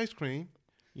love some ice cream.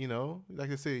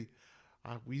 Like I say,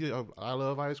 I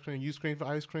love ice cream. You scream for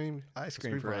ice cream. Ice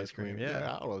cream for ice cream.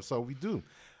 Yeah. So we do.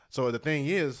 So the thing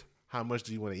is, how much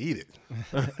do you want to eat it?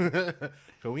 Because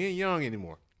we ain't young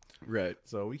anymore. Right.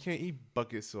 So we can't eat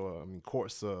buckets or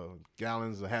quarts,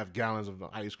 gallons or half gallons of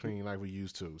ice cream like we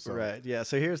used to. So. Right. Yeah.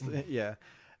 So here's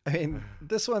I mean,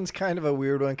 this one's kind of a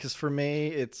weird one because for me,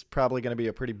 it's probably going to be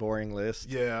a pretty boring list.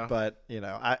 Yeah. But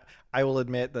I will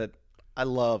admit that I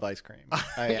love ice cream.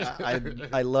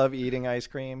 I love eating ice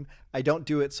cream. I don't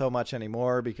do it so much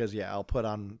anymore because I'll put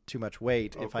on too much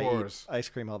weight if I eat ice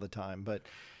cream all the time. But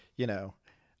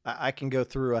I can go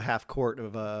through a half quart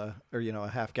of a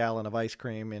half gallon of ice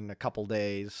cream in a couple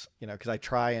days. Because I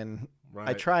try and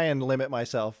limit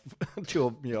myself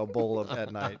to a bowl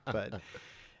at night. But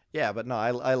but no,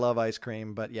 I love ice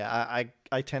cream. But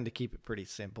I tend to keep it pretty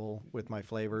simple with my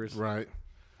flavors. Right.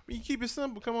 You keep it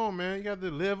simple. Come on, man. You got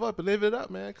to live it up,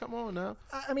 man. Come on now.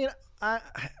 I mean,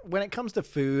 when it comes to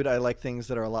food, I like things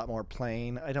that are a lot more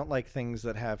plain. I don't like things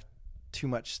that have too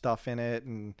much stuff in it,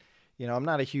 and I'm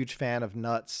not a huge fan of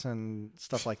nuts and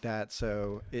stuff like that.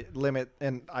 So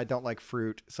and I don't like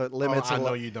fruit, so it limits. I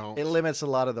know you don't. It limits a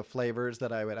lot of the flavors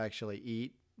that I would actually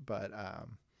eat. But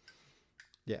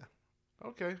yeah.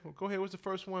 Okay, well, go ahead. What's the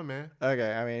first one, man?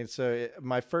 Okay, I mean, so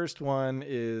my first one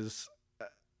is.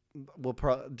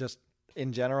 Just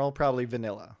in general, probably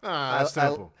vanilla. That's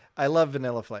simple. I love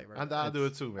vanilla flavor. I do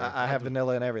it too, man. I have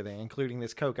vanilla in everything, including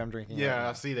this Coke I'm drinking. Yeah, right now.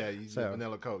 I see that. You do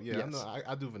vanilla Coke. Yeah, yes.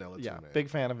 I do vanilla too, man. Big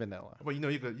fan of vanilla. But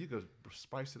you could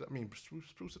spice it up. I mean,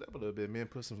 spruce it up a little bit, man.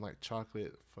 Put some like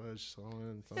chocolate fudge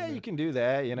on. Yeah, you can do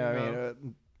that. I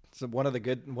mean. So one of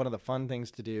the fun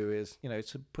things to do is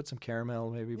to put some caramel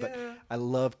maybe. But I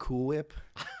love Cool Whip.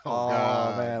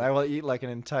 Oh man, I will eat like an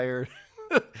entire.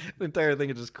 The entire thing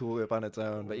is just Cool Whip on its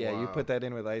own. But you put that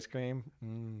in with ice cream.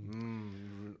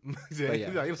 You're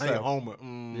like Homer.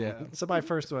 Yeah. So my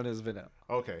first one is vanilla.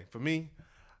 Okay. For me,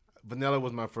 vanilla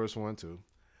was my first one too.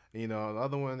 The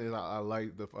other one is I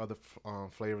like the other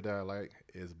flavor that I like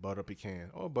is butter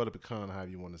pecan or butter pecan,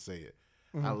 however you want to say it.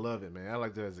 Mm-hmm. I love it, man. I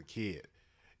liked it as a kid.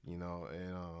 And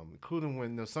including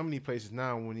when so many places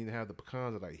now when you have the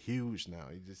pecans are like huge now.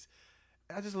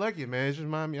 I just like it, man. It just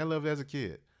reminds me. I loved it as a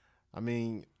kid. I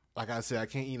mean, like I said, I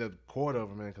can't eat a quarter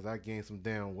of it, man, because I gained some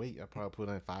damn weight. I probably put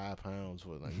on 5 pounds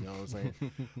for it, you know what I'm saying?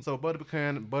 So butter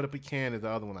pecan is the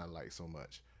other one I like so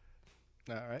much.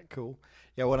 All right, cool.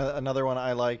 Yeah, another one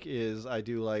I like is I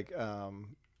do like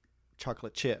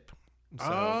chocolate chip.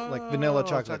 So like vanilla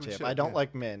chocolate chip. I don't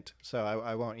like mint, so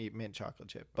I won't eat mint chocolate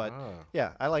chip. But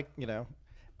I like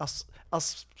I'll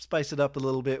spice it up a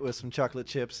little bit with some chocolate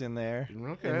chips in there.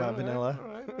 Okay, in my vanilla. All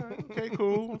right. Okay,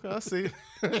 cool. Okay, I see.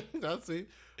 I see.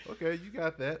 Okay, you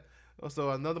got that. So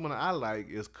another one I like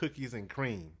is cookies and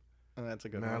cream. Oh, that's a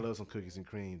good one. I love some cookies and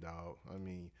cream, dog. I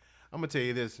mean, I'm gonna tell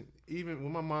you this. Even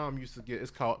when my mom used to get, it's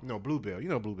called Bluebell.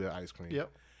 Bluebell ice cream. Yep.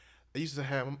 They used to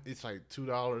have them. It's like $2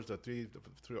 or $3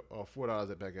 or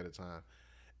 $4 back at a time.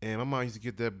 And my mom used to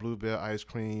get that Bluebell ice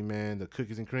cream, man. The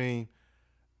cookies and cream.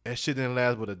 That shit didn't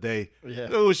last but a day. Yeah.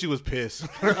 Oh, she was pissed.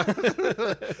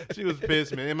 She was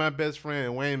pissed, man. And my best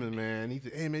friend, Wayman, man, he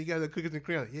said, hey, man, you got the cookies and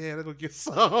cream? Like, yeah, let's go get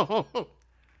some.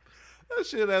 That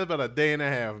shit lasted about a day and a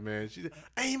half, man. She said,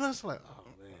 Amos, like, oh,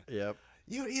 man. Yep.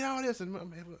 You eat all this?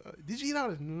 And did you eat all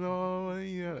this? No, I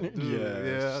didn't.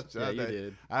 Yeah, you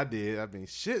did. I did. I mean,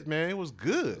 shit, man, it was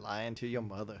good. Lying to your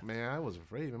mother. Man, I was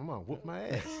afraid. My mom whooped my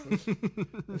ass.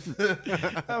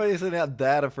 I mean, you're not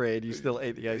that afraid. You still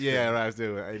ate the ice cream. Yeah, right.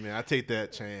 Still, hey, man, I take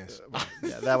that chance.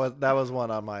 Yeah, that was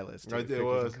one on my list. Too. Right there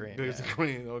was cookies and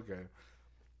cream. Okay.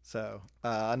 So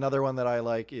another one that I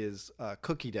like is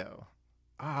cookie dough.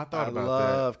 I thought about that.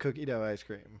 I love cookie dough ice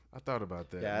cream. I thought about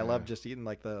that. Yeah, man. I love just eating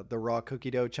like the raw cookie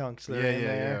dough chunks that are in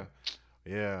there.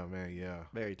 Yeah, man, yeah.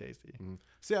 Very tasty. Mm-hmm.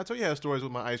 See, I told you I had stories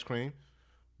with my ice cream.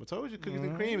 I told you cookies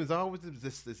and cream is always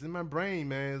it's in my brain,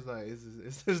 man. It's like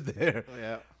it's just there.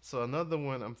 Yeah. So another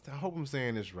one, I hope I'm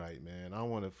saying this right, man. I don't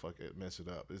want to mess it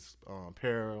up. It's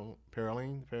praline.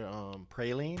 Praline.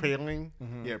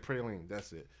 Mm-hmm. Yeah, praline.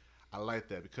 That's it. I like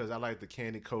that because I like the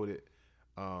candy coated.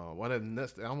 One of the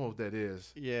nuts, I don't know what that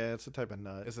is. Yeah, it's a type of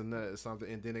nut. It's a nut, it's something,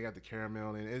 and then they got the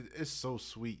caramel in it. It's so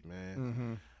sweet, man.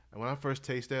 Mm-hmm. And when I first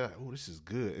tasted that, oh, this is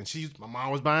good. And my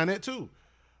mom was buying that too.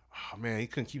 Oh man, he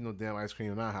couldn't keep no damn ice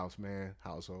cream in our house, man.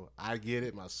 Household. I get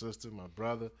it. My sister, my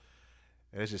brother,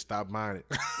 and they just stopped buying it.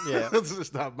 Yeah, just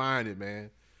stopped buying it,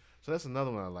 man. So that's another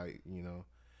one I like,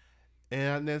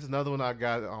 And there's another one I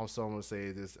got. Also, I'm gonna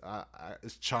say this.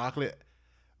 It's chocolate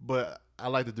But I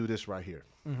like to do this right here.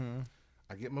 Mm-hmm.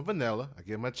 I get my vanilla, I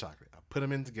get my chocolate, I put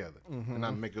them in together, and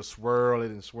I make a swirl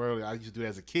it and swirl it. I used to do it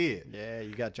as a kid. Yeah,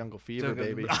 you got jungle fever,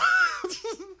 baby.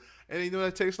 And you know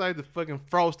it tastes like the fucking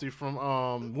Frosty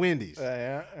from Wendy's.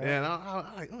 Yeah. And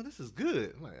I like, oh, this is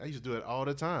good. Like, I used to do it all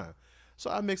the time. So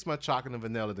I mix my chocolate and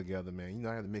vanilla together, man. You know,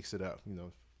 I had to mix it up, you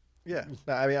know. Yeah.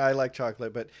 No, I mean, I like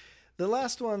chocolate, but the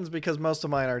last ones, because most of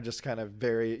mine are just kind of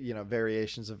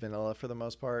variations of vanilla for the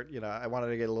most part. You know, I wanted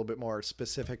to get a little bit more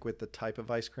specific with the type of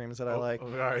ice creams that I like. All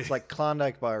right. Like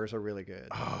Klondike bars are really good.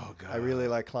 Oh, God. I really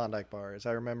like Klondike bars.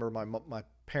 I remember my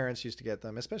parents used to get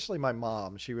them, especially my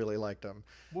mom. She really liked them.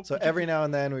 So every now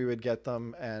and then we would get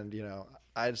them, and you know,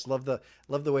 I just love the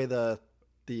way the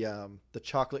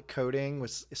chocolate coating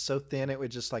was so thin it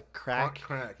would just like crack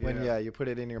when you put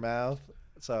it in your mouth.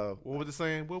 So what was it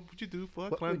saying? What would you do for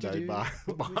a Klondike bar?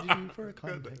 What would you do for a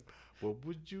Klondike? What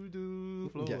would you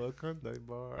do for a Klondike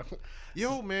bar?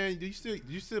 Yo, man, do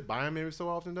you still buy them every so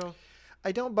often though?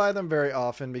 I don't buy them very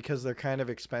often because they're kind of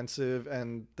expensive,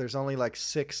 and there's only like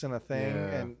 6 in a thing.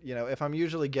 Yeah. And you know, if I'm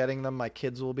usually getting them, my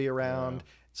kids will be around,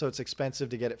 so it's expensive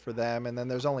to get it for them. And then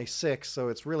there's only 6, so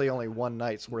it's really only one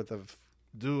night's worth of.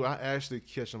 Dude, I actually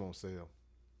catch them on sale.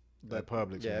 At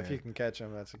Publix, yeah, man. if you can catch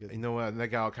them, that's a good. You know what? They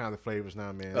got all kinds of flavors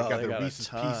now, man. They got the Reese's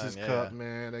Pieces cup,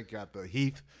 man. They got the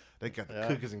Heath. They got the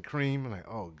cookies and cream. I'm like,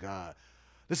 oh god,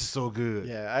 this is so good.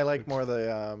 Yeah, I like more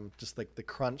the just like the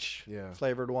crunch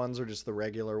flavored ones or just the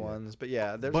regular ones. But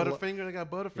yeah, there's Butterfinger. They got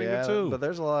Butterfinger too. But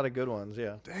there's a lot of good ones.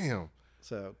 Yeah. Damn.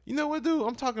 So you know what, dude?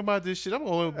 I'm talking about this shit.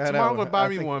 Tomorrow I'm gonna buy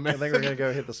me one, man. I think we're gonna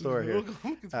go hit the store here.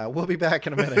 We'll be back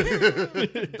in a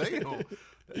minute. Damn.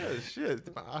 Yeah, shit.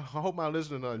 I hope my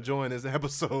listeners are enjoying this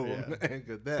episode. Yeah.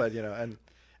 Man. But you know, and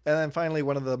then finally,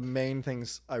 one of the main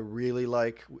things I really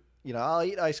like, you know, I'll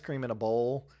eat ice cream in a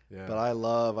bowl, but I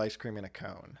love ice cream in a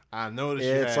cone. I noticed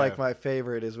it's like my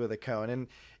favorite is with a cone, and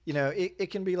you know,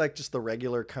 it can be like just the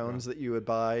regular cones that you would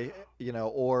buy, you know,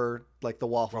 or like the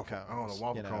waffle cones. Oh, the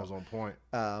waffle cones on point.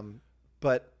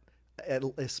 But I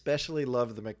especially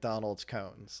love the McDonald's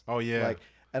cones. Oh yeah, like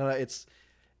I don't know,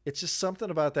 it's just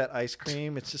something about that ice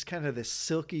cream. It's just kind of this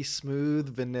silky smooth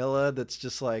vanilla that's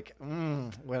just like,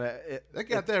 they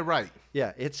got that right.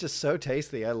 Yeah, it's just so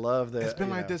tasty. I love that. It's been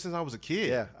like this since I was a kid.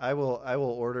 Yeah, I will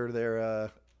order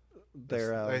their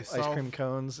ice cream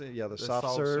cones. Yeah, the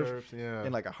soft serve. Yeah,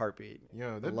 in like a heartbeat.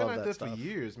 Yeah, they've been like that for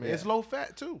years, man. Yeah. It's low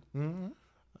fat too. Mm-hmm.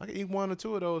 I can eat 1 or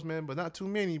 2 of those, man, but not too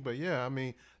many. But yeah, I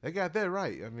mean, they got that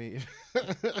right. I mean,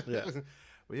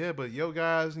 yeah. But yo,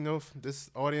 guys, you know, this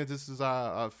audience, this is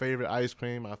our favorite ice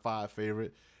cream, our 5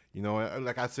 favorite. You know,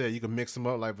 like I said, you can mix them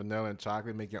up like vanilla and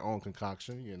chocolate, make your own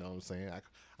concoction. You know what I'm saying?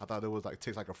 I thought it was like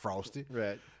tastes like a Frosty,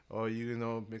 right? Or you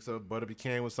know, mix up butter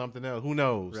pecan with something else. Who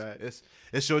knows? Right.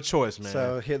 It's your choice, man.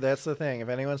 So here, that's the thing. If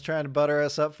anyone's trying to butter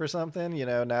us up for something, you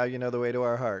know, now you know the way to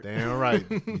our heart. Damn right.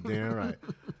 You're damn right.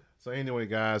 So anyway,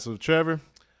 guys. So Trevor,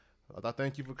 I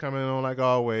thank you for coming on like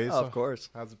always. Oh, of course.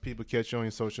 How do people catch you on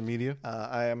your social media?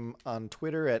 I am on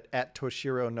Twitter at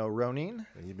Toshiro no Ronin.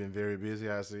 And you've been very busy,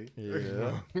 I see.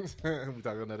 Yeah. We'll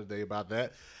talk another day about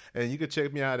that. And you can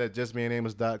check me out at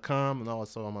justbeingamos.com and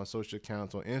also on my social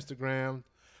accounts on Instagram,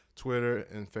 Twitter,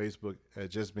 and Facebook at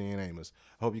Just Being Amos.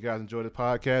 I hope you guys enjoyed the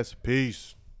podcast.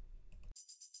 Peace.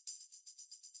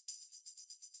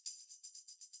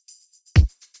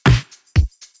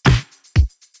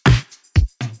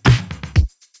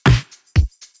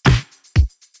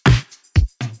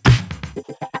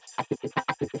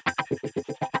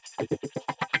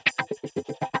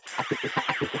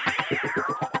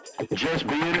 Just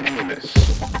Being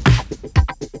Amos.